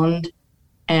around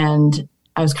and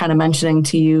I was kind of mentioning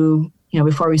to you,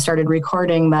 before we started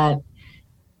recording that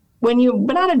when you've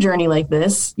been on a journey like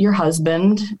this, your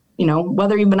husband,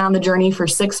 whether you've been on the journey for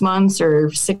 6 months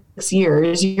or 6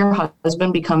 years, your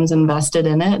husband becomes invested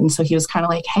in it. And so he was kind of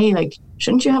like, hey, like,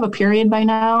 shouldn't you have a period by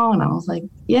now? And I was like,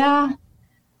 yeah.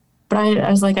 But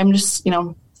I was like, I'm just,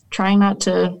 trying not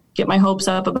to get my hopes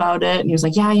up about it. And he was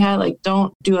like, yeah, like,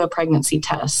 don't do a pregnancy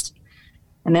test.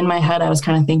 And in my head, I was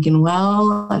kind of thinking,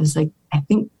 well, I was like, I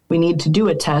think we need to do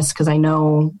a test because I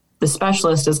know the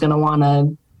specialist is going to want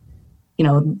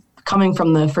to, coming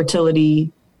from the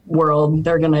fertility world,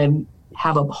 they're going to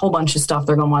have a whole bunch of stuff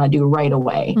they're going to want to do right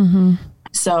away.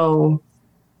 So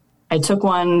I took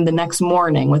one the next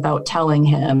morning without telling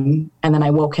him. And then I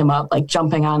woke him up, like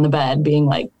jumping on the bed, being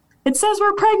like, it says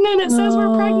we're pregnant. It says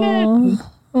we're pregnant.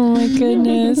 Oh my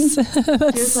goodness.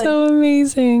 That's so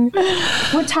amazing.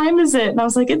 What time is it? And I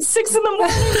was like, it's 6 a.m.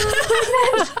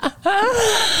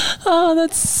 Oh,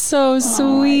 that's so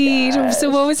sweet. So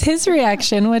what was his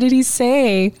reaction? What did he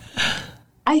say?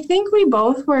 I think we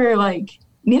both were like,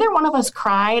 neither one of us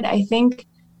cried. I think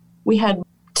we had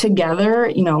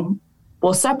together,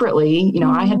 separately,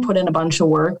 I had put in a bunch of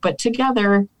work, but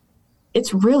together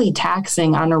it's really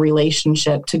taxing on a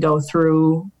relationship to go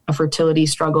through a fertility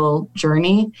struggle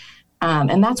journey.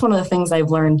 And that's one of the things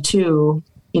I've learned too,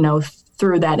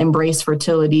 through that Embrace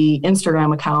Fertility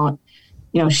Instagram account.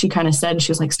 She kind of said,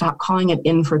 she was like, stop calling it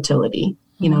infertility.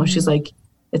 She's like,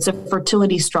 it's a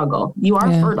fertility struggle. You are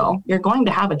fertile. You're going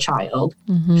to have a child.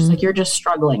 She's like, you're just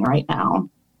struggling right now.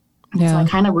 And so I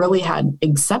kind of really had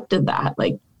accepted that.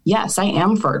 Like, yes, I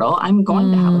am fertile. I'm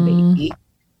going to have a baby.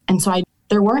 And so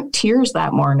there weren't tears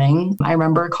that morning. I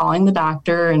remember calling the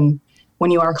doctor, and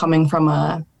when you are coming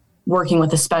from working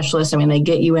with a specialist, they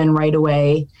get you in right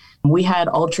away. We had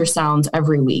ultrasounds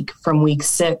every week from week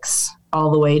 6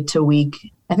 all the way to week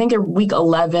I think at week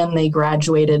 11, they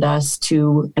graduated us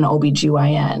to an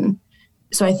OBGYN.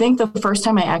 So I think the first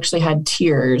time I actually had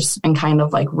tears and kind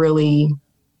of like really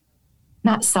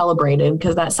not celebrated,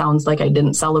 because that sounds like I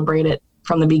didn't celebrate it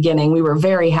from the beginning. We were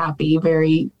very happy,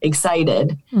 very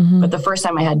excited. But the first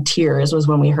time I had tears was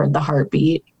when we heard the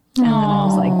heartbeat. And then I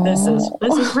was like, this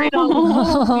is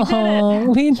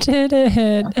real. We did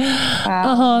it.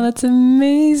 Wow. Oh, that's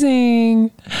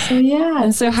amazing. So yeah,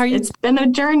 and so it's been a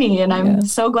journey, and I'm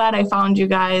so glad I found you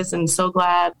guys, and so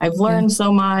glad I've learned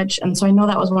so much. And so I know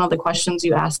that was one of the questions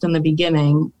you asked in the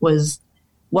beginning was,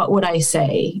 what would I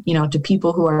say, to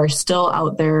people who are still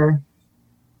out there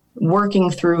working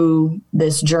through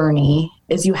this journey,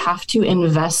 is you have to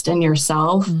invest in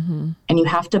yourself, and you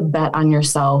have to bet on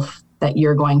yourself that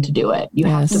you're going to do it. You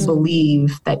have to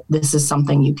believe that this is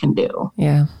something you can do.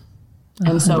 Yeah. 100%.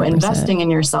 And so investing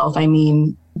in yourself, I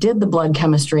mean, did the blood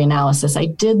chemistry analysis. I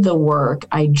did the work.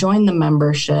 I joined the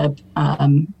membership.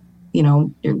 You're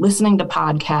listening to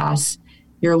podcasts,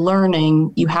 you're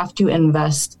learning. You have to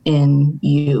invest in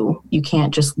you. You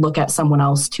can't just look at someone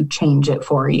else to change it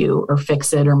for you or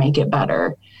fix it or make it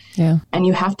better. Yeah. And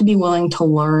you have to be willing to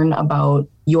learn about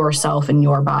yourself and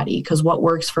your body, because what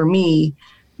works for me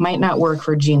might not work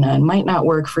for Gina and might not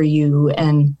work for you.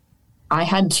 And I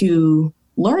had to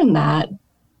learn that,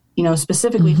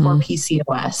 specifically for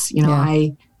PCOS.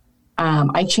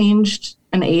 I changed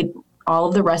and ate all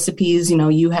of the recipes,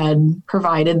 you had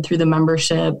provided through the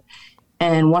membership.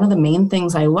 And one of the main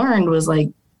things I learned was like,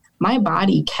 my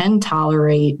body can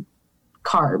tolerate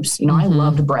carbs. I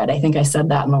loved bread. I think I said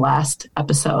that in the last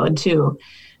episode too.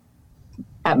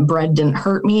 Bread didn't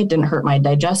hurt me. It didn't hurt my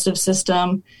digestive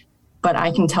system. But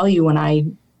I can tell you when I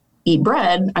eat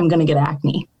bread, I'm going to get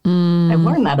acne. I've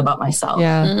learned that about myself.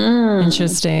 Yeah.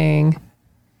 Interesting.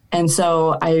 And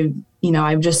so I've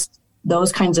just,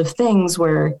 those kinds of things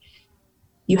where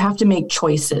you have to make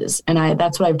choices. And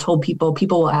that's what I've told people.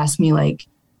 People will ask me like,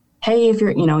 hey, if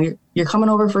you're coming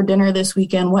over for dinner this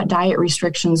weekend, what diet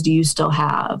restrictions do you still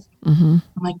have? I'm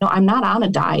like, no, I'm not on a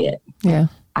diet. Yeah.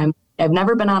 I've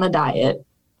never been on a diet.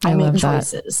 I make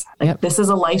choices. This is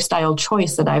a lifestyle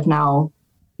choice that I've now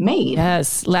made.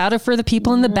 Yes. Louder for the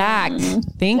people in the back.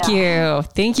 Thank you.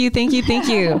 Thank you. Thank you. Thank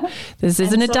you. This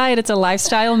isn't a diet. It's a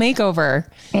lifestyle makeover.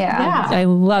 Yeah. I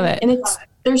love it. And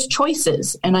there's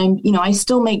choices, and I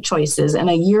still make choices. And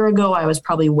a year ago, I was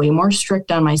probably way more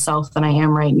strict on myself than I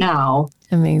am right now.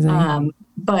 Amazing.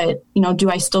 But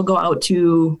do I still go out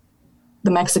to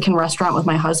the Mexican restaurant with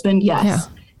my husband? Yes. Yeah.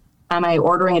 Am I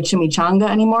ordering a chimichanga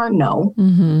anymore? No.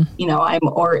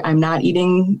 I'm not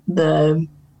eating the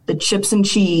chips and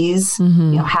cheese,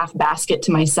 half basket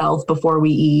to myself before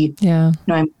we eat. Yeah.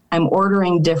 I'm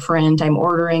ordering different. I'm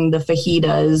ordering the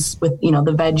fajitas with,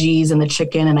 the veggies and the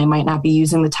chicken, and I might not be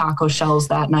using the taco shells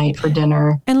that night for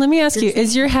dinner. And let me ask you,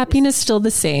 is your happiness still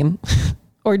the same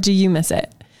or do you miss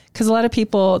it? Because a lot of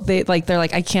people, they're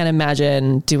like, I can't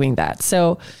imagine doing that.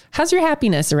 So how's your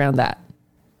happiness around that?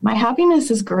 My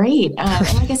happiness is great.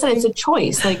 And like I said, it's a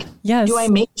choice. Like, yes. Do I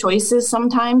make choices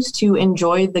sometimes to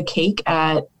enjoy the cake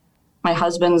at my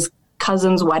husband's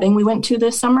cousin's wedding we went to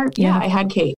this summer? Yeah, I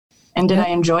had cake. And did I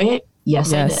enjoy it?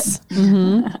 Yes. I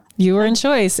did. You were in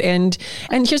choice. And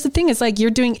here's the thing, is like,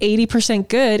 you're doing 80%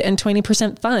 good and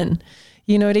 20% fun.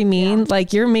 You know what I mean? Yeah.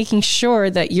 Like, you're making sure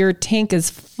that your tank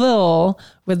is full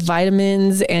with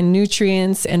vitamins and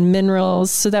nutrients and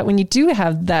minerals, so that when you do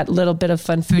have that little bit of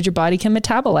fun food, your body can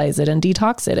metabolize it and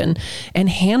detox it and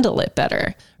handle it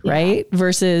better. Yeah. Right.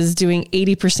 Versus doing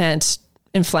 80%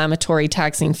 inflammatory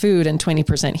taxing food and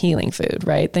 20% healing food.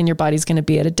 Right. Then your body's going to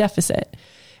be at a deficit.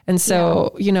 And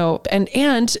so,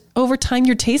 and over time,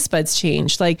 your taste buds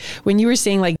change. Like when you were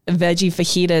saying like veggie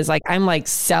fajitas, like I'm like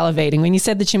salivating. When you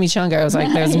said the chimichanga, I was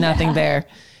like, there's nothing there.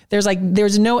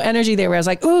 There's no energy there where I was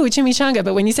like, ooh, chimichanga.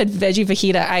 But when you said veggie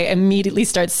fajita, I immediately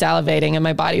start salivating and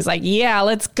my body's like, yeah,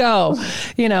 let's go.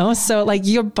 So like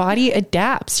your body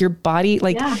adapts. Your body,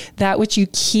 like that which you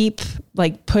keep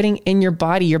like putting in your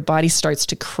body starts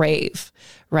to crave.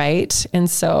 Right. And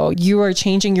so you are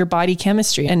changing your body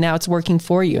chemistry, and now it's working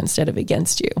for you instead of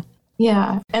against you.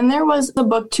 Yeah. And there was the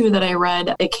book too that I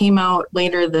read. It came out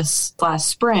later this last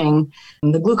spring,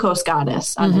 The Glucose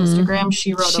Goddess on Instagram.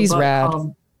 She wrote a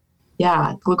book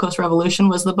called, Glucose Revolution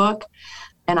was the book.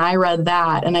 And I read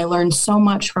that and I learned so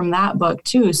much from that book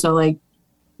too. So like,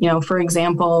 for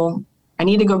example, I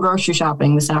need to go grocery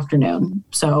shopping this afternoon.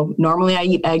 So normally I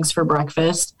eat eggs for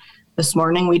breakfast. This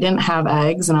morning we didn't have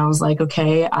eggs, and I was like,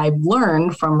 okay, I've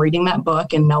learned from reading that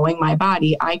book and knowing my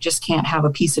body, I just can't have a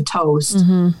piece of toast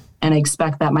and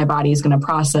expect that my body is going to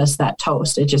process that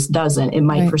toast. It just doesn't. It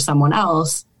might for someone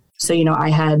else. So, I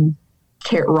had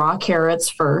raw carrots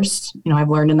first. I've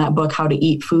learned in that book how to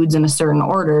eat foods in a certain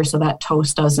order so that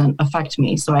toast doesn't affect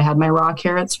me. So I had my raw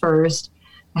carrots first.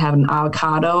 I had an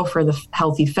avocado for the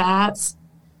healthy fats.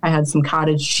 I had some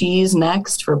cottage cheese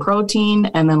next for protein.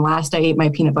 And then last I ate my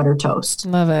peanut butter toast.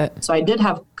 Love it. So I did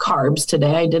have carbs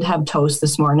today. I did have toast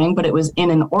this morning, but it was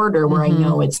in an order where I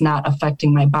know it's not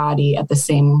affecting my body at the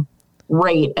same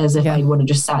rate as if I would have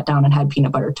just sat down and had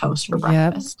peanut butter toast for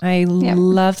breakfast. I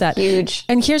love that. Huge.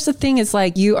 And here's the thing is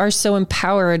like, you are so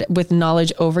empowered with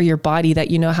knowledge over your body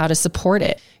that you know how to support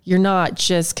it. You're not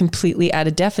just completely at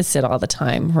a deficit all the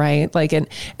time, right? Like, and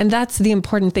that's the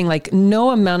important thing. Like, no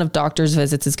amount of doctor's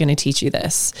visits is going to teach you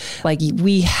this. Like,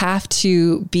 we have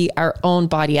to be our own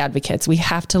body advocates. We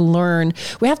have to learn,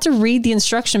 we have to read the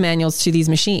instruction manuals to these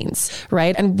machines,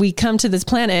 right? And we come to this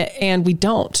planet and we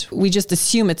don't. We just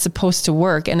assume it's supposed to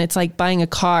work. And it's like buying a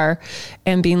car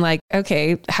and being like,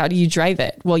 okay, how do you drive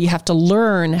it? Well, you have to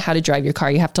learn how to drive your car.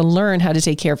 You have to learn how to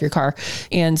take care of your car.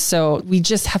 And so we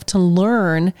just have to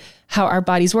learn how our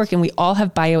bodies work, and we all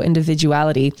have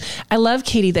bio-individuality. I love,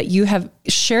 Katie, that you have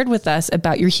shared with us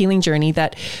about your healing journey,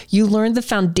 that you learned the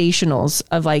foundationals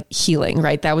of like healing,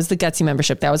 right? That was the Gutsy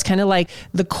membership. That was kind of like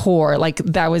the core, like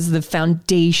that was the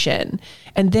foundation.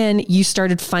 And then you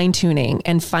started fine-tuning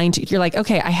and you're like,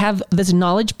 okay, I have this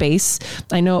knowledge base.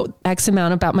 I know X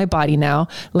amount about my body now.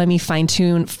 Let me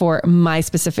fine-tune for my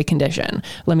specific condition.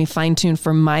 Let me fine-tune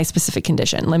for my specific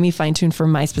condition. Let me fine-tune for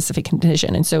my specific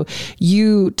condition. And so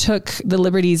you took the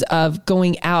liberties of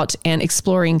going out and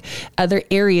exploring other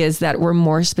areas that were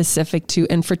more specific to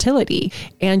infertility.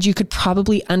 And you could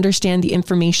probably understand the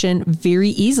information very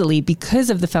easily because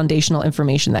of the foundational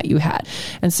information that you had.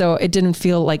 And so it didn't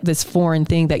feel like this foreign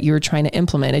thing that you were trying to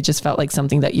implement. It just felt like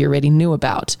something that you already knew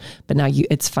about, but now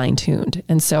it's fine-tuned.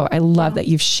 And so I love that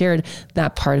you've shared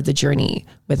that part of the journey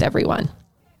with everyone.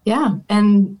 Yeah.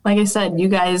 And like I said, you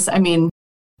guys,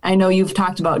 I know you've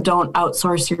talked about don't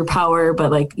outsource your power,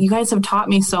 but like you guys have taught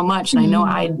me so much. And I know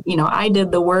I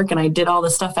did the work and I did all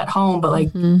the stuff at home, but like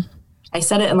I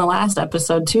said it in the last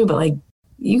episode too, but like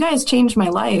you guys changed my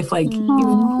life. Like,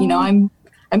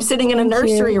 I'm sitting in a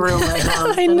nursery room right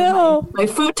now. I know. My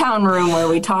futon room where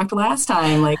we talked last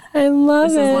time. Like, I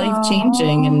love this is life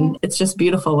changing. And it's just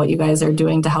beautiful what you guys are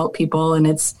doing to help people. And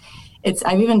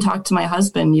I've even talked to my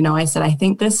husband, I said, I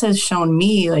think this has shown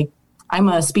me, like, I'm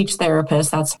a speech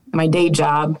therapist. That's my day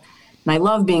job. And I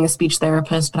love being a speech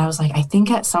therapist. But I was like, I think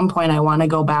at some point I want to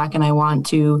go back and I want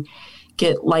to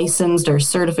get licensed or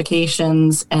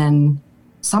certifications and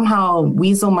somehow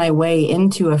weasel my way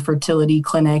into a fertility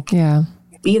clinic. Yeah.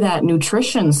 Be that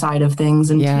nutrition side of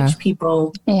things and teach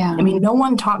people. Yeah. No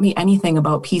one taught me anything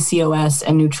about PCOS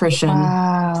and nutrition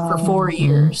for 4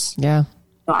 years. Yeah.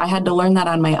 So I had to learn that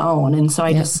on my own. And so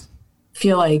I just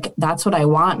feel like that's what I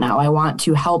want now. I want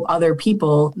to help other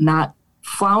people not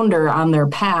flounder on their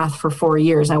path for 4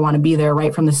 years. I want to be there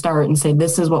right from the start and say,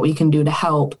 this is what we can do to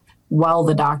help while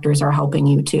the doctors are helping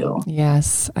you too.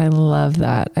 Yes. I love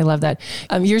that. I love that.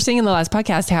 You're saying in the last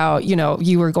podcast how,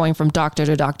 you were going from doctor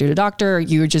to doctor to doctor,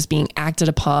 you were just being acted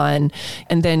upon.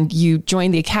 And then you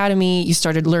joined the academy, you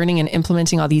started learning and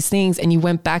implementing all these things, and you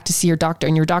went back to see your doctor,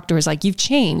 and your doctor was like, you've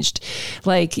changed.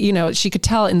 Like, she could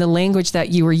tell in the language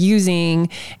that you were using,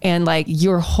 and like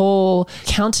your whole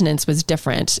countenance was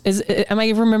different. Am I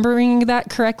remembering that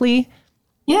correctly?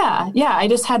 Yeah. I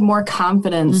just had more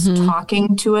confidence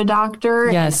talking to a doctor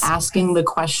and asking the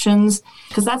questions,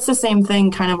 because that's the same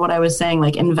thing, kind of what I was saying,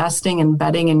 like investing and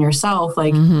betting in yourself.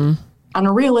 Like on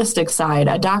a realistic side,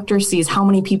 a doctor sees how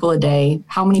many people a day,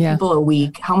 how many people a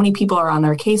week, how many people are on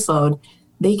their caseload.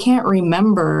 They can't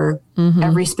remember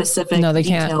every specific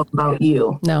detail about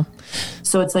you. No.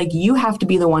 So it's like, you have to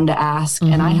be the one to ask.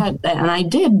 And I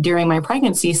did during my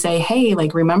pregnancy say, hey,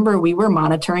 like, remember we were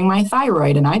monitoring my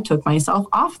thyroid and I took myself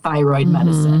off thyroid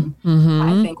medicine.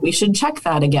 I think we should check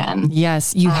that again.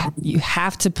 Yes. You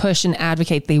have to push and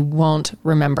advocate. They won't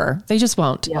remember. They just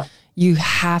won't. Yeah. You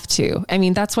have to.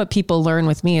 That's what people learn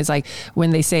with me is like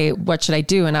when they say, what should I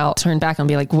do? And I'll turn back and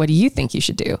be like, what do you think you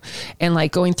should do? And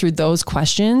like going through those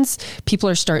questions, people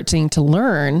are starting to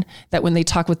learn that when they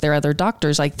talk with their other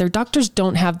doctors, like their doctors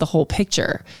don't have the whole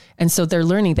picture. And so they're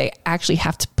learning they actually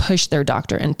have to push their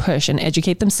doctor and push and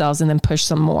educate themselves and then push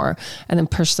some more and then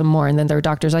push some more. And then their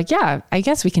doctor's like, yeah, I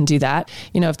guess we can do that.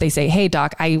 If they say, hey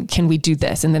doc, can we do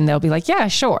this? And then they'll be like, yeah,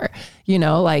 sure.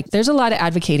 Like there's a lot of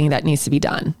advocating that needs to be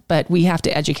done, but we have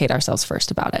to educate ourselves first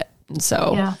about it. And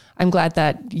so I'm glad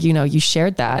that, you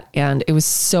shared that. And it was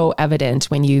so evident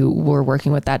when you were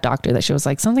working with that doctor that she was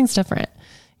like, something's different,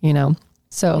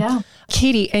 So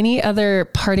Katie, any other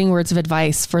parting words of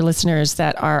advice for listeners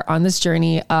that are on this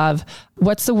journey of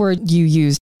what's the word you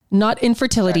used? Not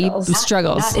infertility,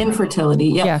 struggles. Not infertility.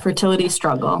 Yeah. Fertility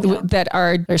struggle. That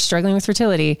are struggling with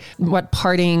fertility. What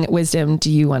parting wisdom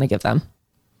do you want to give them?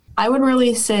 I would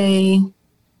really say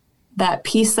that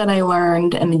piece that I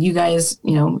learned, and you guys,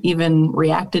 even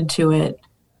reacted to it,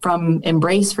 from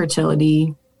embrace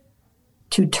fertility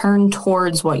to turn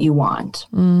towards what you want.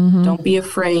 Mm-hmm. Don't be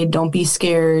afraid. Don't be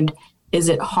scared. Is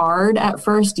it hard at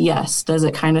first? Yes. Does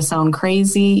it kind of sound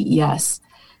crazy? Yes.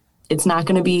 It's not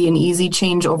going to be an easy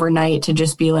change overnight to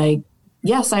just be like,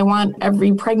 yes, I want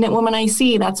every pregnant woman I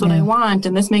see. That's what I want.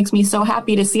 And this makes me so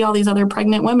happy to see all these other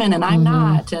pregnant women and I'm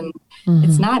not. And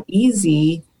it's not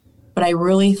easy. But I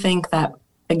really think that,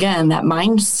 again, that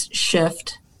mind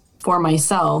shift for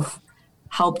myself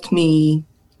helped me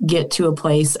get to a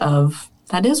place of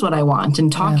that is what I want, and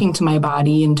talking to my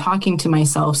body and talking to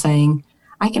myself saying,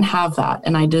 I can have that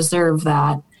and I deserve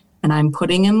that. And I'm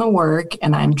putting in the work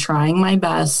and I'm trying my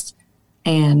best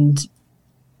and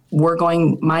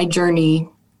my journey,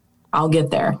 I'll get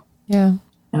there. Yeah.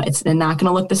 It's not going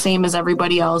to look the same as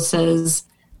everybody else's,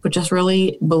 but just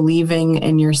really believing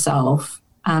in yourself.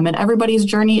 And everybody's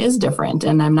journey is different.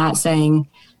 And I'm not saying,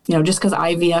 just because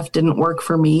IVF didn't work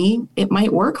for me, it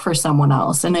might work for someone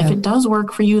else. And if it does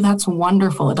work for you, that's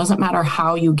wonderful. It doesn't matter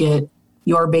how you get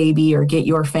your baby or get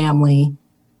your family,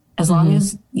 as long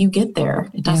as you get there.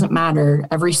 It doesn't matter.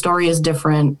 Every story is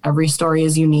different. Every story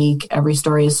is unique. Every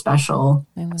story is special.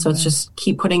 So it's just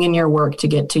keep putting in your work to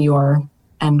get to your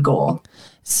end goal.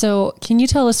 So can you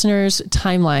tell listeners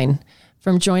timeline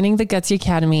from joining the Gutsy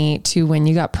Academy to when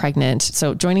you got pregnant?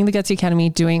 So joining the Gutsy Academy,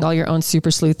 doing all your own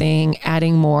super sleuthing,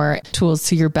 adding more tools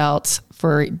to your belt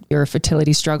for your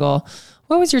fertility struggle.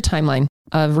 What was your timeline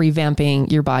of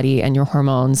revamping your body and your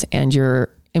hormones and your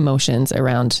emotions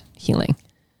around healing?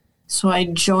 So I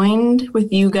joined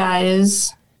with you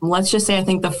guys. Let's just say I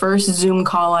think the first Zoom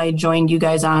call I joined you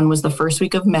guys on was the first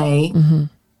week of May. Mm-hmm.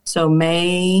 So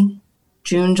May,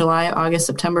 June, July, August,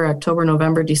 September, October,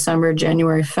 November, December,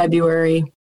 January, February.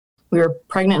 We were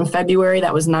pregnant in February.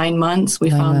 That was 9 months. We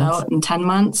found out in 10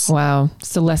 months. Wow.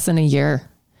 So less than a year.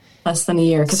 Less than a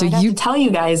year. Because I got to tell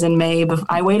you guys in May, but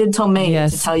I waited till May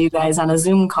to tell you guys on a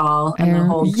Zoom call.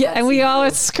 And we all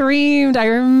screamed. I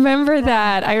remember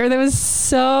that. That was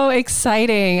so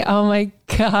exciting. Oh my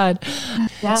God.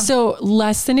 Yeah. So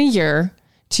less than a year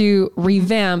to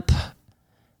revamp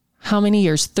how many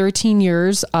years? 13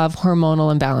 years of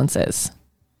hormonal imbalances.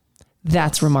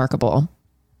 That's remarkable.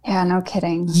 Yeah, no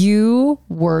kidding. You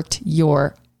worked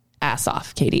your ass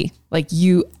off, Katie.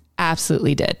 You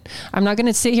absolutely did. I'm not going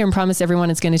to sit here and promise everyone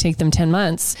it's going to take them 10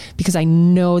 months because I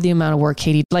know the amount of work,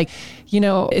 Katie.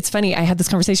 It's funny. I had this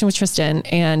conversation with Tristan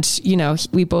and,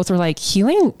 we both were like,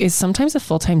 healing is sometimes a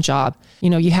full-time job.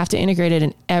 You have to integrate it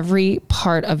in every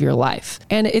part of your life.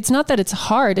 And it's not that it's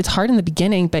hard. It's hard in the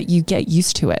beginning, but you get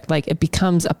used to it. It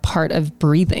becomes a part of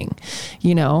breathing,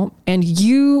 and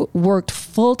you worked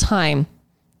full-time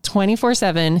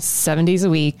 24/7, 7 days a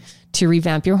week to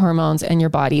revamp your hormones and your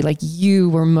body. You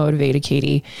were motivated,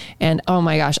 Katie. And oh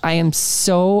my gosh, I am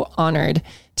so honored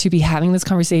to be having this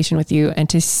conversation with you and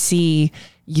to see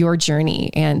your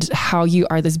journey and how you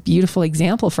are this beautiful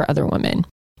example for other women,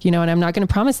 and I'm not going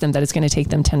to promise them that it's going to take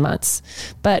them 10 months,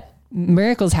 but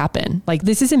miracles happen.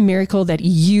 This is a miracle that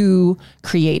you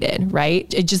created,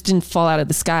 right? It just didn't fall out of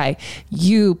the sky.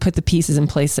 You put the pieces in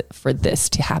place for this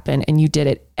to happen and you did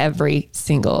it every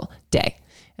single day.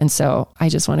 And so I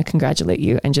just want to congratulate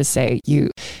you and just say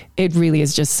it really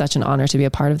is just such an honor to be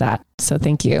a part of that. So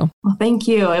thank you. Well, thank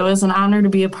you. It was an honor to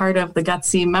be a part of the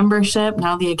Gutsy membership,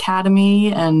 now the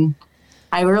Academy. And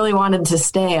I really wanted to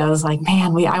stay. I was like,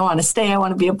 man, I want to stay. I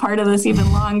want to be a part of this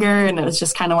even longer. And it was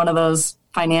just kind of one of those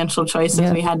financial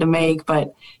choices we had to make.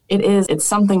 But it's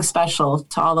something special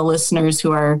to all the listeners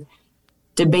who are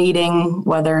debating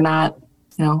whether or not,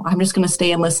 I'm just going to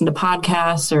stay and listen to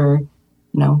podcasts or,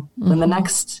 when the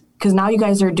next, because now you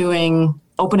guys are doing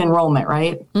open enrollment,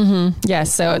 right? Mm-hmm. Yeah.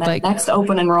 So next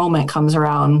open enrollment comes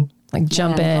around.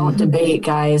 Jump in. Don't debate,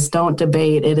 guys. Don't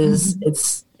debate. It is,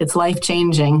 it's life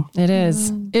changing. It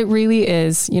is. It really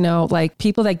is.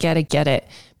 People that get it.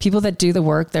 People that do the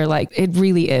work, they're like, it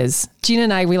really is. Gina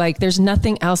and I, there's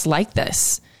nothing else like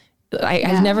this.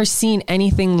 I've never seen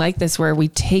anything like this where we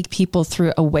take people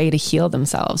through a way to heal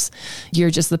themselves.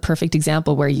 You're just the perfect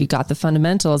example where you got the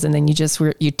fundamentals and then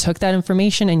you took that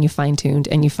information and you fine-tuned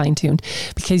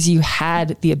because you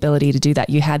had the ability to do that.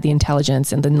 You had the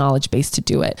intelligence and the knowledge base to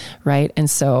do it. Right. And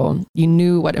so you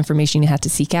knew what information you had to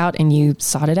seek out and you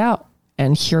sought it out.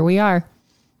 And here we are.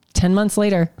 10 months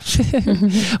later.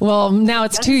 Well, now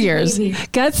it's Gutsy 2 years. Baby.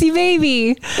 Gutsy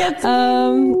baby.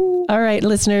 All right,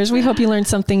 listeners, we hope you learned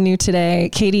something new today.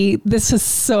 Katie, this was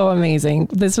so amazing.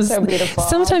 This was so beautiful.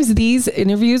 Sometimes these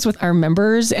interviews with our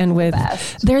members and with,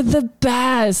 they're the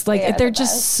best. Like they're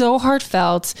just so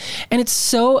heartfelt, and it's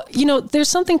so, there's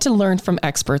something to learn from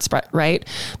experts, right?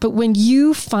 But when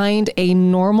you find a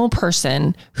normal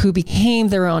person who became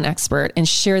their own expert and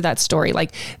share that story,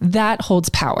 like that holds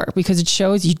power, because it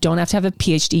shows you don't have to have a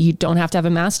PhD. You don't have to have a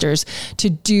master's to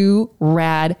do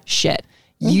rad shit.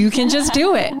 You can just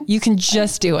do it. You can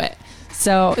just do it.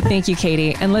 So thank you,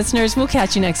 Katie. And listeners, we'll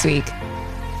catch you next week.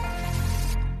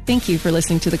 Thank you for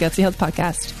listening to the Gutsy Health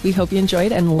Podcast. We hope you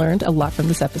enjoyed and learned a lot from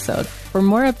this episode. For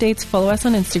more updates, follow us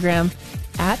on Instagram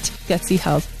 @Gutsy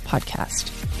Health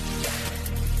Podcast.